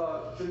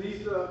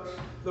beneath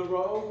the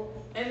robe.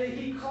 And then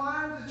he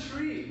climbs a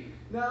tree.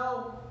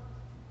 Now,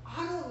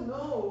 I don't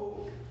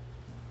know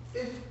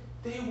if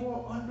they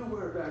wore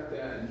underwear back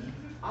then.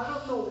 I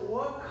don't know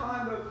what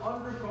kind of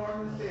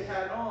undergarments they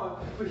had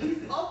on, but he's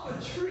up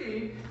a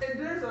tree, and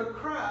there's a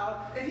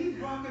crowd, and he's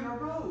rocking a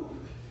robe.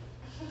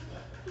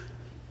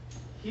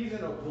 He's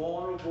in a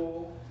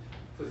vulnerable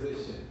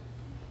position,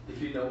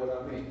 if you know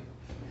what I mean.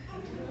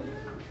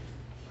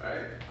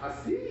 Right? I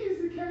see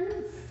you,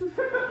 Zacchaeus.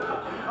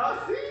 I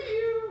see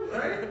you,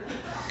 right?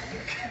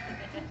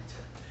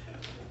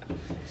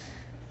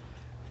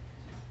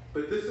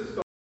 But this is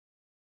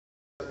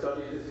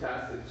study this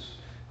passage.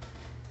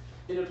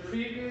 In the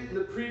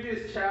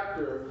previous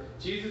chapter,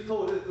 Jesus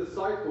told his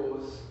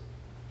disciples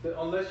that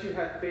unless you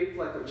have faith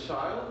like a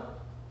child,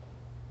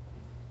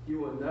 you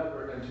will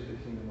never enter the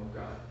kingdom of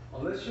God.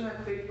 Unless you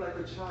have faith like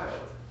a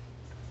child,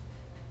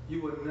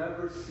 you will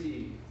never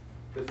see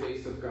the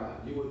face of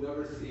God. You will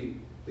never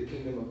see the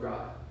kingdom of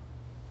God.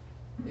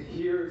 And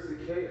here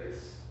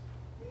Zacchaeus,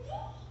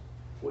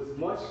 with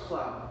much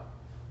clout,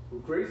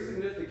 with great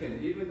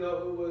significance, even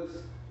though it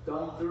was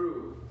done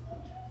through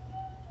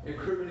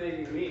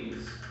incriminating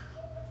means,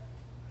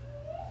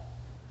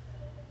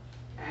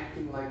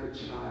 acting like a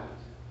child,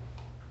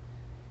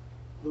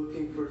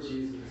 looking for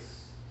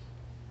Jesus.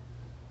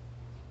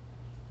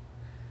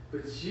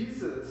 But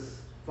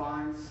Jesus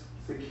finds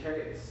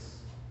Zacchaeus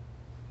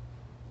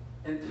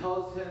and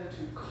tells him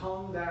to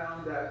come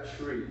down that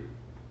tree,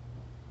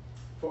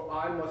 for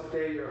I must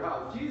stay at your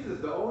house. Jesus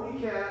is the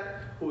only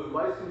cat who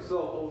invites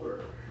himself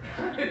over.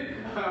 I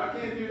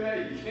can't do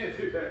that, you can't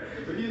do that.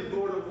 But he's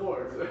Lord of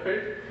Lords,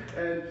 right?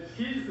 And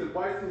he just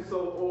invites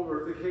himself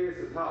over to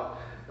Zacchaeus' house.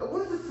 Now,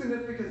 what is the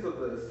significance of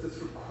this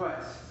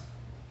request?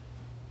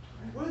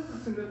 What is the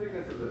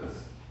significance of this?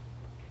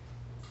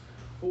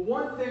 Well,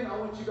 one thing I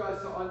want you guys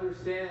to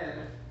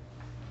understand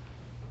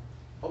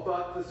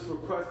about this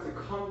request to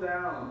come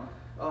down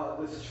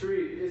this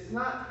tree, it's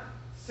not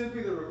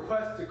simply the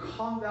request to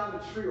come down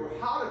the tree or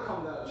how to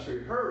come down the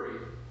tree, hurry,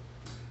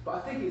 but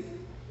I think it's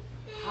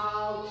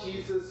how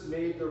Jesus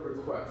made the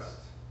request.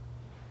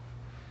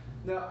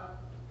 Now,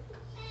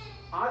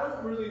 I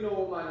don't really know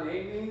what my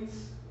name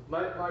means.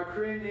 My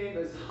Korean name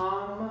is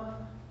Ham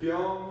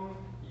Byung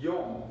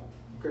Yong.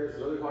 Okay, it's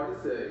really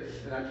hard to say,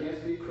 and I can't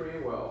speak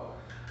Korean well.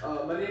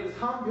 My name is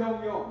Ham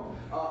Byung Yong.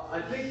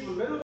 I think the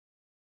middle,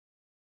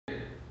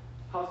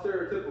 how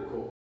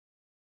stereotypical.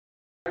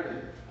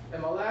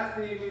 And my last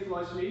name means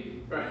lunch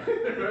meat, right?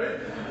 Right?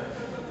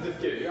 Just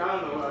kidding.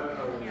 I don't know.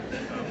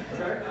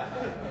 Okay?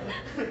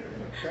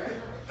 Okay?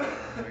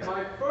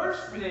 My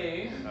first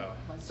name,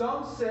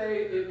 some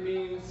say it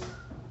means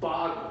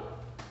bottle,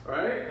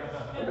 right?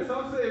 And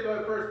some say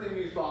my first name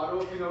means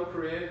bottle. If you know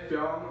Korean,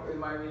 Byung, it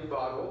might mean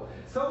bottle.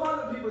 Some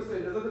other people say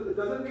it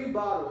doesn't mean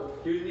bottle.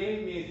 Your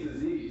name means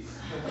disease.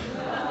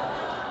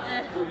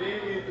 Your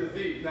name means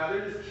disease. Now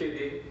they're just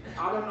kidding.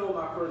 I don't know what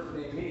my first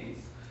name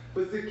means.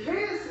 But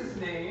Zacchaeus'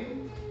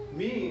 name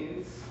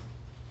means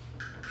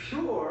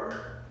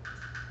pure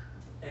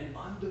and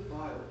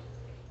undefiled.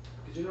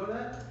 Did you know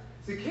that?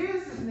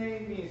 Zacchaeus'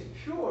 name means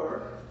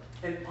pure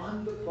and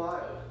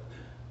undefiled.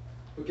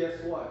 But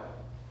guess what?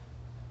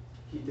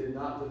 He did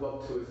not live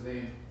up to his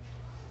name.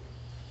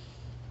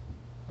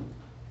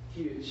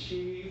 He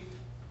achieved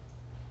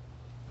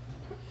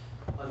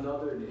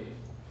another name,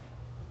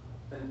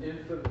 an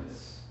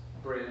infamous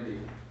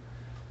branding.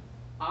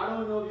 I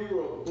don't know if you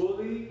were a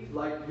bully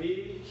like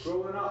me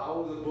growing up. I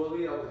was a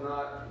bully. I was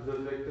not the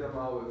victim.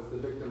 I was the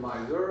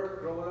victimizer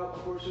growing up,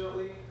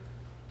 unfortunately.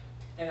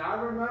 And I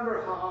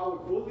remember how I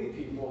would bully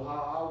people,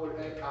 how I would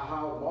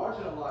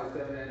marginalize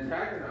them and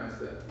antagonize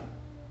them.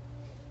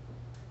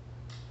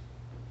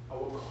 I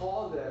would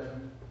call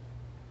them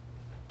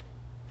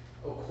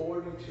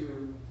according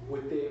to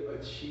what they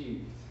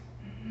achieved.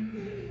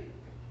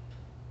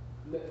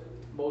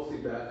 Mostly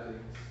bad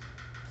things.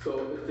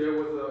 So if there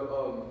was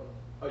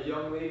a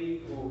young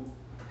lady who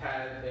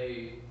had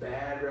a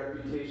bad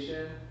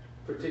reputation,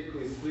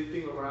 particularly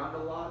sleeping around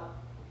a lot,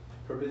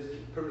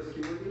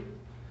 promiscuity,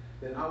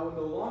 then I would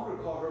no longer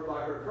call her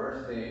by her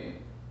first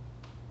name.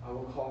 I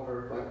would call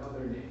her by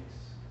other names.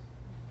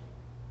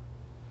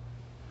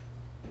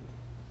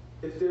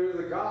 If there was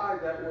a guy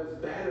that was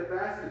bad at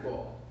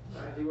basketball,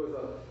 right, he was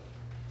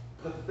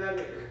a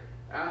pathetic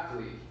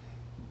athlete,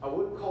 I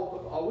wouldn't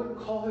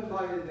call him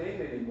by his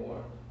name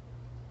anymore.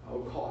 I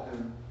would call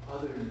him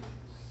other names.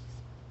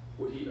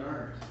 What he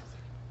earned,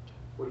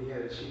 what he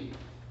had achieved.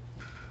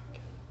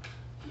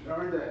 He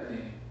earned that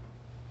name.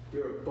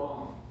 You're a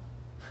bum.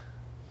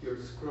 You're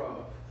a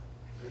scrub.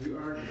 And you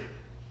earned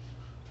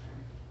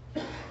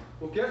it.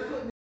 Well, guess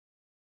what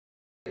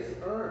Zacchaeus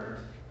earned?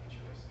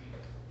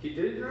 He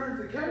didn't earn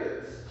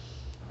Zacchaeus.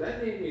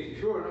 That name means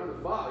pure and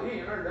undefiled. He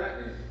didn't earn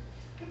that name.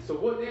 So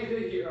what name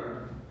did he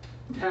earn?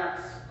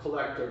 Tax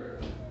collector.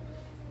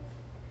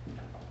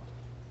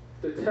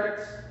 The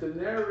text, the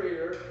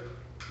narrator,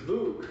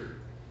 Luke,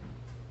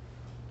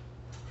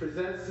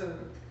 presents him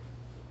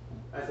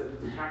as a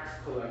tax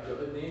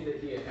collector, a name that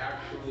he had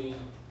actually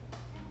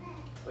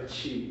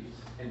achieved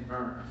and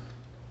earned.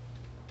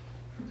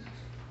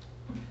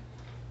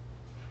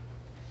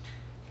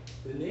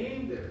 The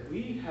name that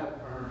we have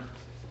earned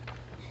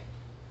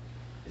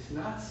is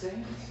not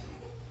saint,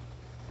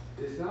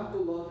 it is not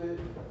beloved,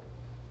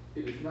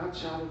 it is not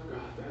child of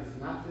God. That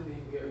is not the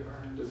name we have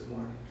earned this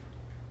morning.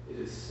 It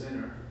is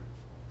sinner.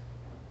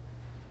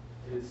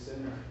 It is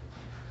sinner.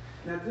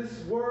 Now,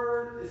 this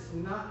word is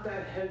not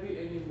that heavy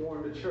anymore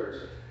in the church.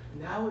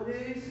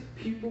 Nowadays,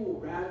 people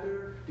would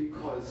rather be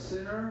called a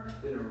sinner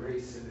than a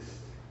racist.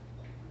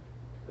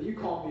 You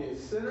call me a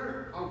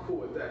sinner, I'm cool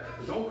with that.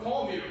 But don't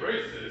call me a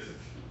racist,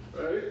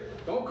 right?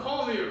 Don't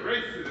call me a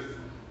racist.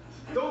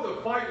 Those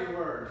are fighting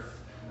words,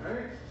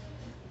 right?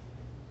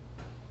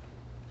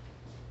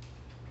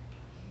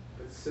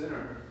 But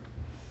sinner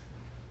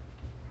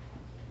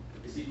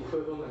is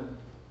equivalent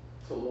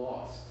to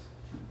lost.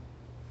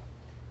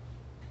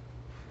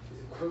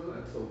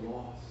 Equivalent to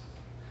lost.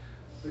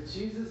 But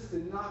Jesus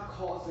did not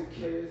call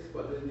Zacchaeus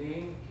by the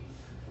name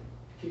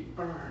he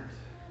earned.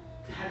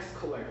 Tax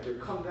collector,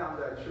 come down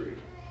that tree.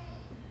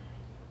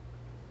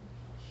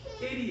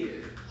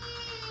 Idiot,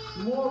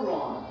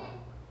 moron,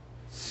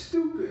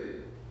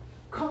 stupid,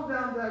 come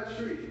down that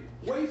tree.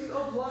 Waste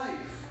of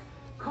life,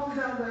 come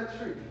down that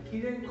tree. He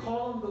didn't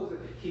call him those,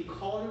 he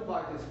called him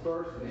by his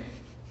birth name.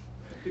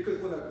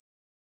 Because when a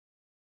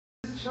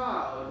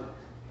child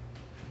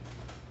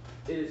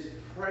is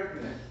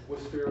pregnant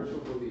with spiritual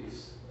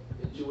beliefs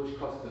in Jewish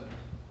custom.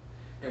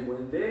 And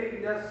when they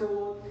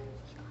nestled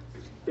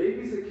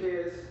baby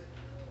Zacchaeus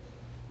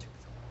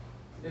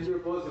in their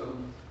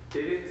bosom,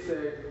 they didn't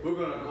say, we're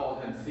going to call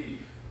him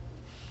thief.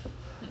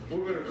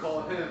 We're going to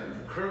call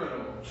him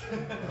criminal.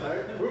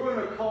 Right? We're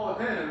going to call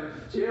him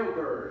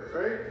jailbird.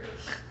 Right?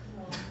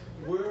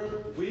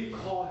 We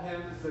call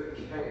him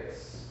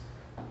Zacchaeus.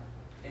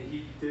 And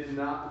he did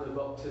not live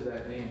up to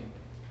that name.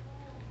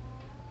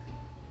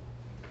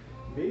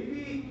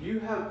 Maybe you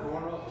have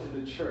grown up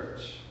in the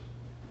church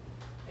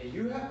and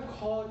you have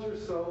called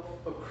yourself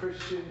a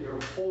Christian your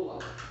whole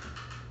life.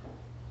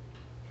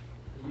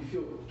 And you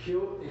feel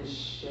guilt and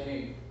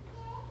shame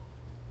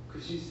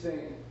because you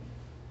think,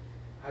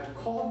 I've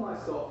called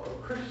myself a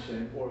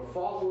Christian or a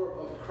follower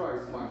of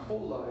Christ my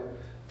whole life,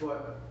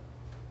 but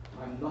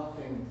I'm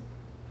nothing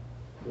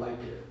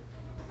like it.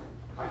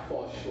 I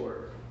fall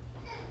short.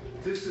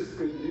 This is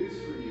good news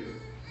for you.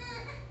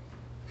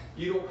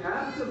 You don't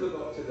have to live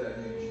up to that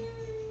name.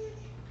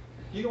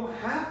 You don't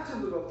have to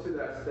live up to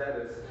that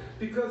status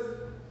because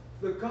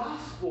the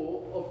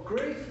gospel of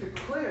grace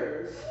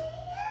declares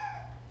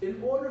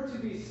in order to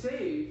be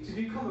saved, to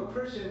become a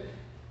Christian,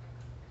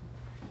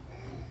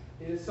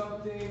 it is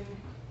something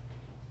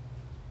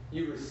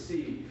you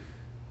receive,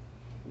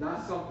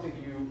 not something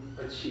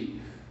you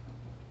achieve.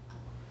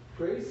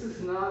 Grace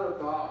is not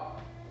about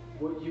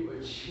what you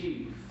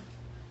achieve.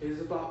 It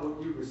is about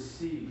what you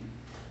receive.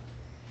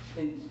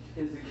 And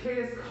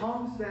Zacchaeus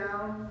comes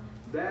down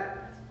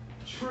that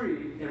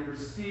tree and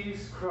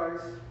receives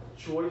Christ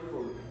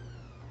joyfully.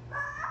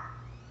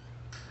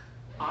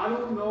 I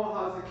don't know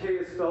how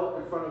Zacchaeus felt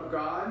in front of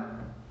God,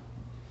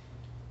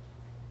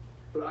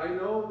 but I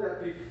know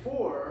that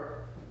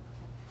before,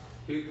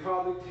 he was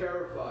probably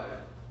terrified.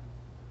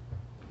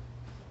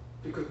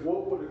 Because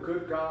what would a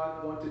good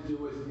God want to do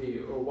with me?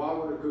 Or why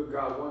would a good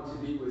God want to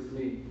be with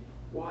me?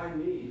 Why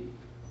me?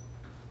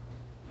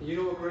 And you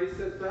know what grace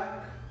says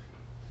back?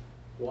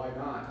 Why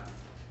not?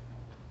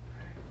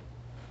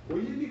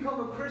 When you become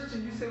a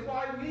Christian, you say,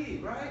 why me,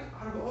 right?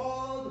 Out of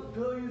all the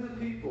billions of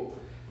people.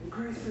 And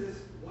grace says,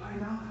 why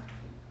not?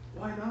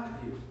 Why not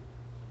you?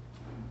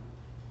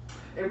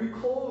 And we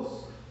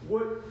close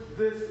with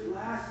this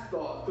last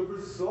thought, the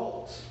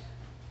result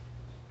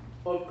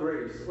of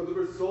grace, or the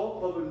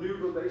result of a new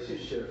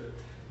relationship.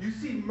 You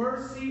see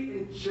mercy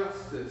and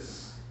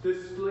justice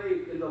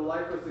displayed in the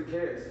life of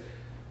Zacchaeus.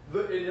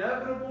 The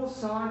inevitable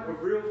sign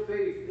of real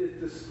faith is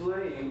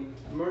displaying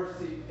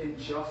mercy and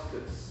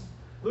justice.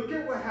 Look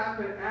at what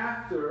happened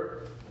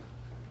after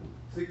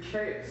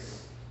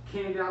Zacchaeus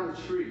came down the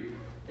tree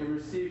and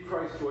received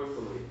Christ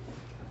joyfully.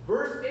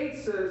 Verse 8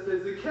 says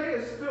that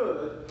Zacchaeus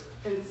stood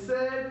and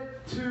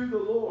said to the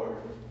Lord,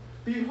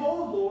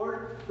 Behold,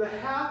 Lord, the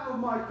half of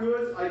my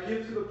goods I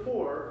give to the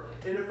poor,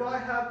 and if I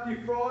have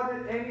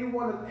defrauded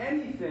anyone of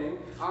anything,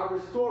 I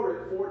restore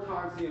it 4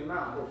 times the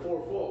amount, or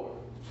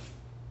fourfold.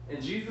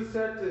 And Jesus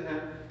said to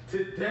him,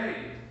 Today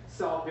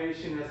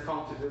salvation has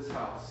come to this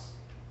house.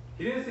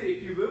 He didn't say,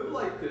 if you live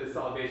like this,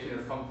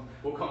 salvation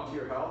will come to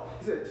your house.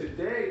 He said,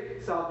 today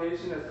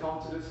salvation has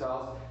come to this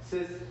house,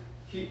 since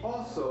he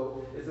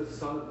also is a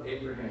son of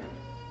Abraham.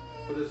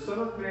 For the Son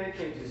of Man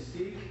came to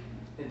seek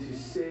and to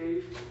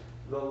save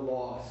the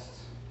lost.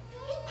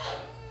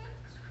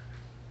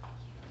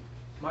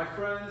 My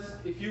friends,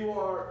 if you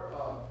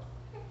are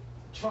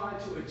trying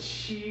to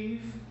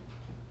achieve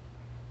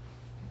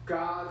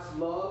God's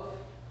love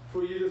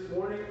for you this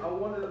morning, I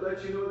want to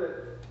let you know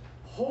that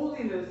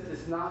holiness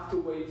is not the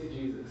way to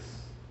Jesus,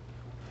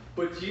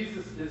 but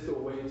Jesus is the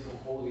way to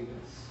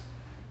holiness.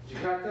 Did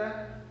you have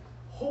that?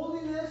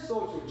 Holiness,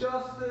 social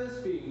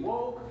justice, being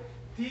woke,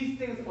 these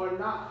things are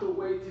not the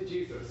way to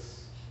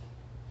Jesus.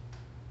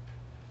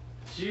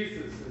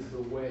 Jesus is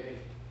the way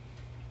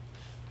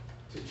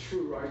to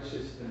true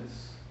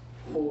righteousness,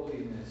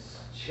 holiness,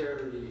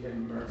 charity,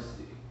 and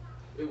mercy.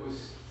 It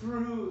was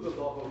through the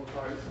love of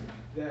Christ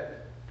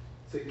that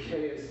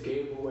Zacchaeus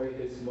gave away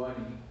his money,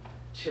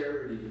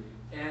 charity,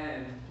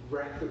 and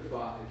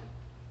rectified.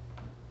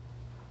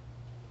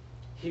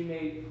 He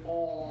made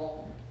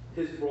all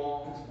his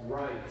wrongs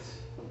right.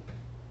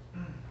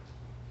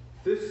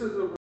 This is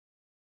a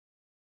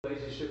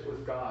relationship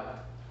with God.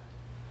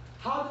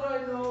 How did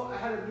I know I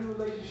had a new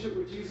relationship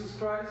with Jesus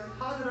Christ?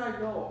 How did I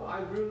know I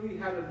really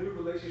had a new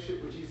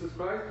relationship with Jesus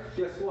Christ?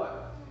 Guess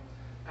what?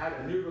 I had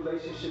a new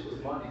relationship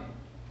with money.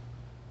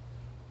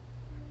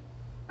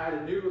 I had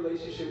a new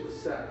relationship with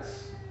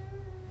sex.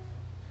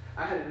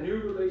 I had a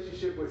new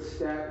relationship with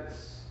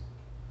status.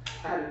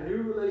 I had a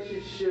new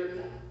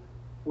relationship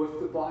with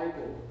the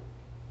Bible.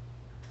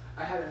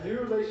 I had a new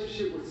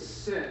relationship with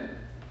sin.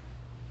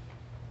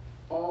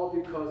 All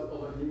because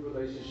of a new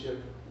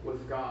relationship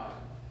with God.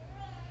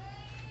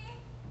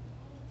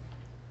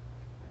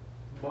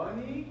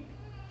 Money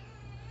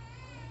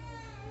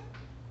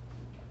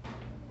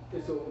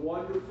is a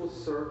wonderful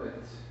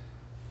servant,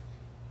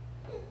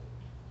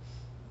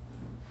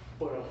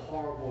 but a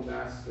horrible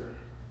master.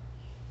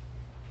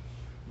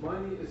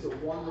 Money is a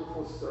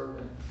wonderful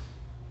servant,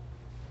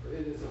 but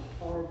it is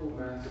a horrible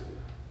master.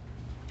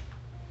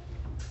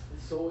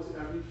 so is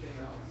everything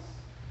else.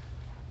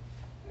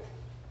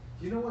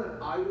 Do you know what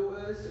an idol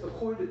is?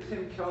 According to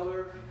Tim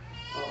Keller,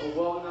 a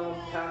well-known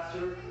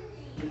pastor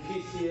in the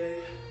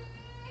PCA,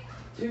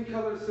 Tim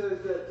Keller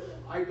says that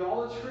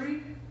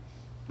idolatry,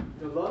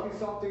 loving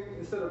something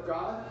instead of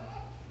God,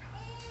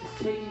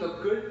 is taking a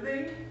good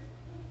thing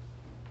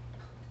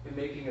and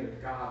making it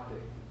a God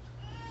thing.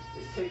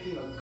 It's taking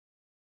a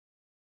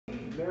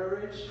good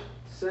marriage,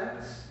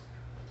 sex,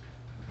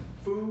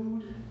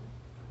 food,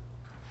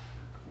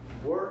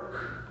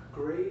 work,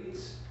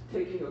 grades,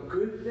 taking a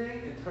good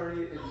thing and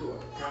turning it into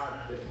a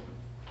God thing.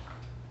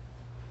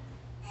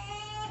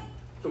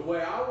 The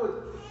way I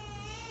would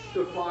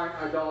define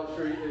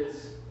idolatry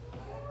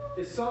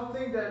is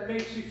something that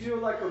makes you feel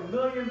like $1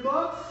 million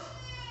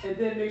and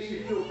then makes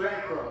you feel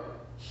bankrupt.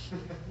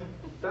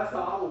 That's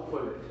how I would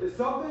put it. It's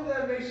something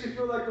that makes you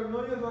feel like $1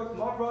 million.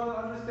 My brother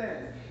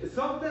understands. It's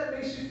something that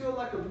makes you feel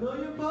like $1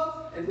 million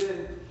and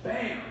then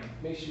bam,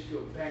 makes you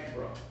feel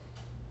bankrupt.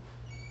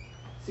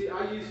 See,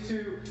 I used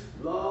to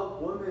love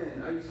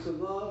women. I used to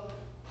love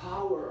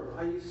power.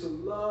 I used to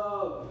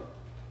love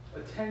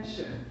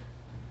attention.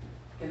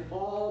 And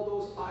all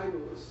those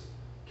idols,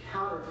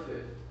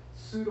 counterfeit,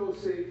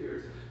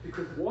 pseudo-saviors,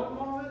 because one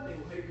moment they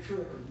would make me feel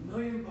like $1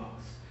 million, and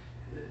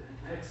then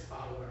the next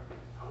hour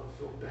I would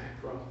feel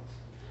bankrupt.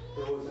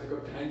 There was like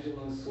a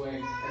pendulum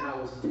swing, and I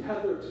was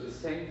tethered to the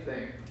same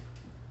thing.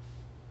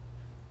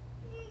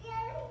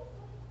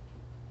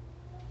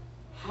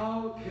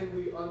 How can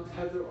we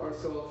untether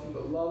ourselves from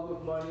the love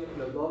of money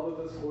and the love of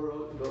this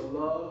world and the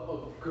love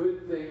of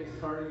good things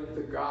turning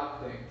into God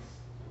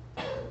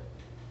things?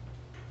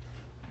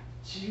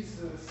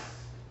 Jesus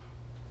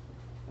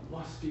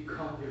must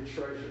become your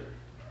treasure.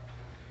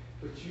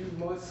 But you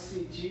must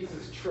see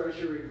Jesus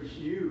treasuring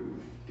you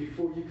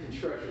before you can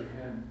treasure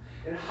him.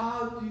 And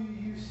how do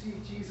you see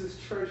Jesus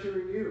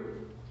treasuring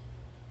you?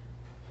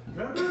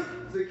 Remember,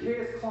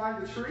 Zacchaeus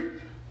climbed the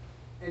tree,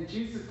 and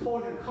Jesus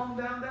told him, come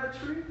down that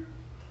tree?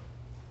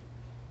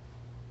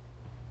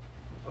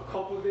 A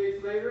couple of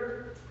days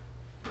later,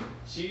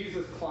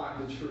 Jesus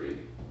climbed the tree.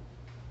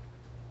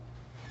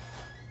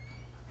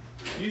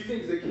 You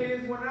think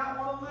Zacchaeus went out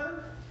on a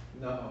limb?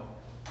 No.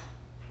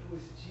 It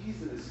was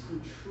Jesus who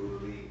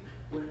truly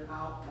went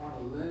out on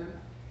a limb,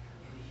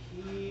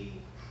 and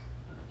he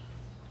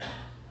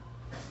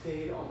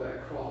stayed on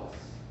that cross.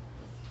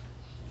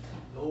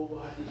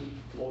 Nobody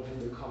told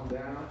him to come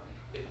down.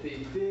 If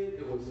they did,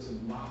 it was to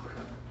mock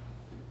him.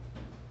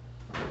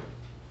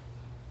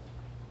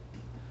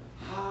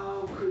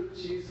 How could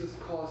Jesus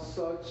call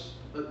such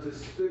a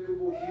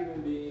despicable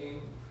human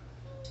being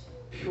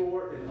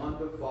pure and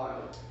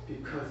undefiled?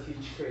 Because he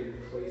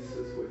traded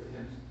places with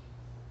him.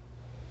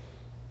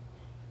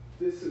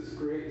 This is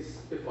grace.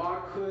 If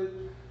I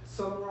could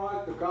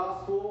summarize the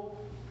gospel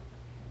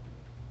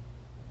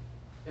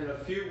in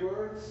a few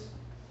words,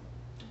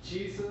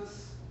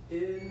 Jesus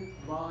in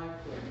my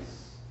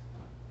place.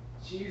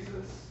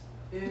 Jesus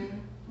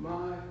in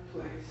my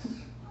place.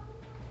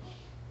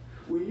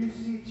 When you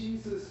see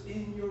Jesus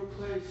in your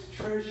place,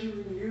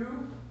 treasuring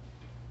you,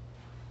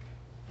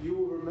 you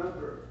will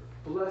remember,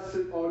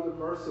 blessed are the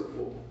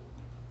merciful,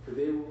 for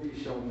they will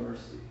be shown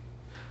mercy.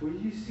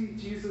 When you see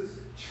Jesus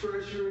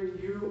treasuring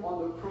you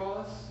on the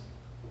cross,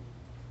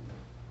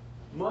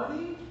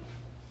 money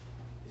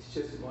is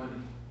just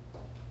money.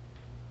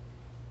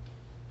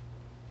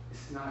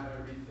 It's not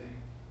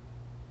everything.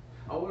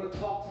 I want to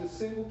talk to the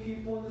single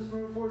people in this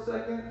room for a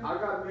second. I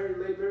got married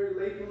very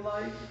late in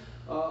life.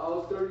 I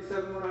was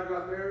 37 when I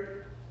got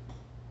married.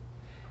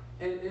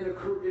 And in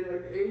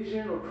an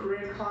Asian or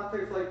Korean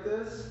context like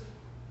this,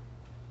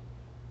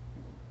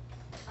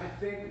 I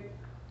think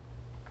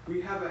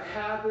we have a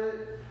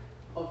habit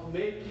of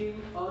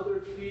making other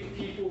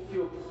people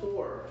feel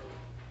poor,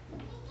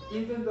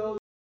 even though.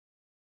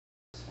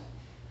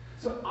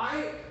 So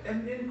I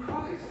am in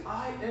Christ.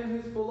 I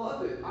am his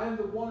beloved. I am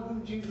the one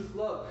whom Jesus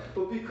loved.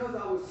 But because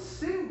I was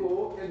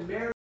single and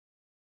married,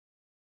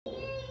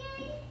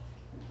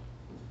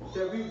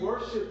 that we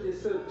worshiped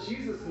instead of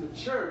Jesus in the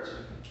church,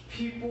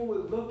 people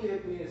would look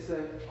at me and say,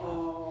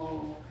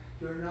 oh,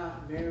 you're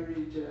not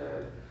married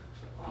yet.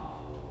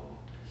 Oh,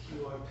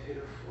 you are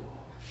pitiful.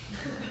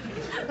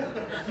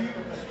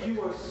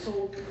 you are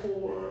so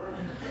poor.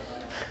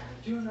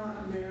 You're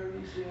not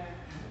married yet.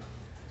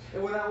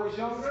 And when I was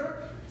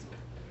younger,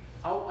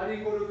 I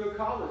didn't go to a good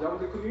college. I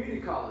went to community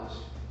college.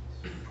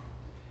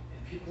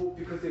 And people,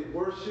 because they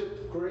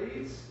worshiped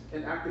grades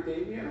and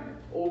academia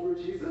over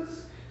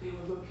Jesus, they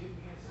would look at me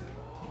and say,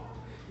 oh,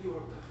 you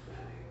are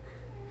pathetic.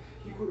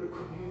 You go to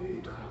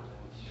community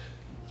college.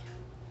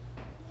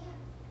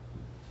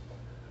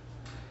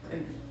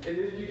 And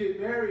then you get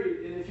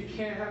married, and if you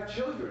can't have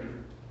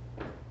children,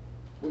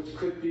 which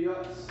could be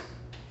us,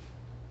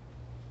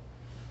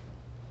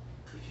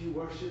 if you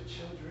worship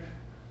children,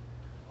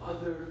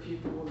 other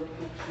people will look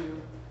at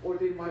you, or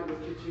they might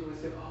look at you and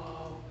say,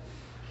 oh,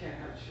 I can't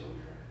have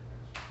children.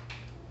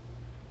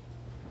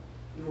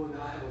 You will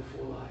not have a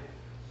full life.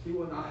 You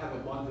will not have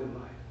abundant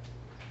life.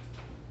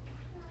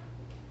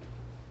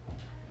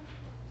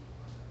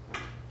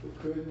 With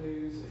good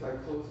news as I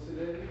close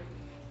today,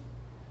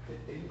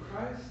 that in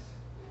Christ,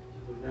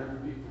 you will never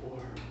be poor.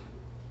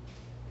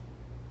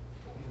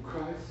 In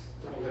Christ,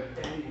 don't let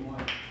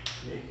anyone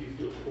make you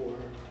feel poor.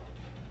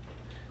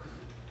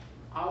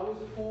 I was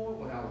poor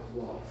when I was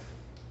lost.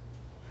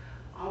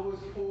 I was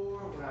poor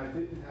when I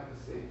didn't have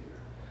a Savior.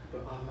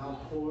 But I'm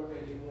not poor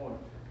anymore.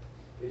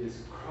 It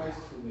is Christ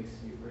who makes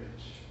me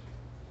rich.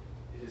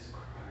 It is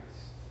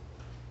Christ.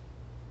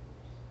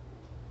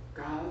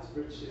 God's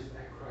riches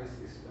at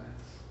Christ's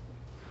expense.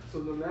 So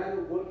no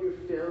matter what your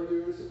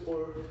failures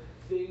or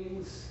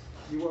things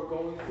you are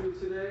going through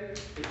today,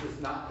 it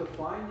does not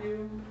define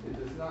you.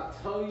 It does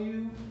not tell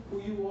you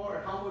who you are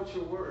or how much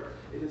you're worth.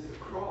 It is the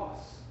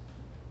cross.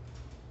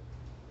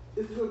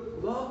 Is the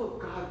love of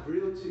God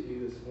real to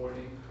you this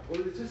morning, or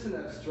is it just an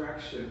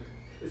abstraction?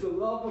 Is the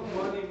love of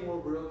money more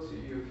real to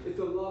you? Is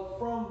the love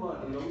from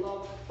money, the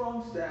love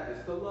from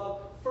status, the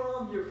love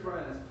from your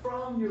friends,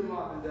 from your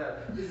mom and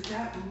dad? Is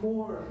that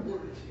more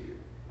important to you?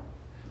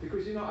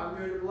 Because I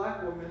married a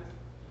black woman,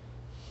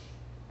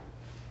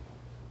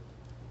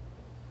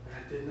 and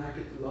I did not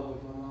get the love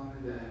of my mom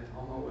and dad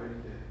on my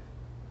wedding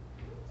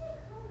day.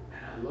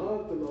 And I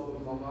loved the love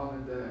of my mom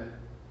and dad,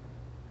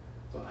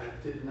 but I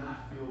did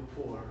not feel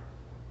poor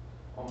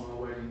on my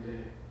wedding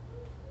day.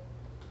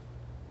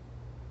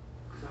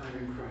 Because I'm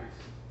in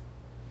Christ.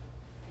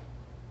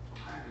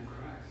 I'm in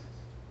Christ.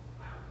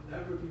 I will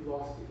never be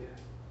lost again.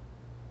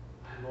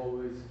 I'm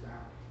always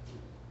found.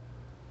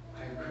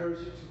 I encourage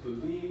you to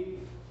believe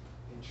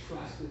and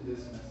trust in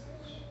this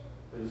message.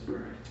 Let us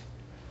pray.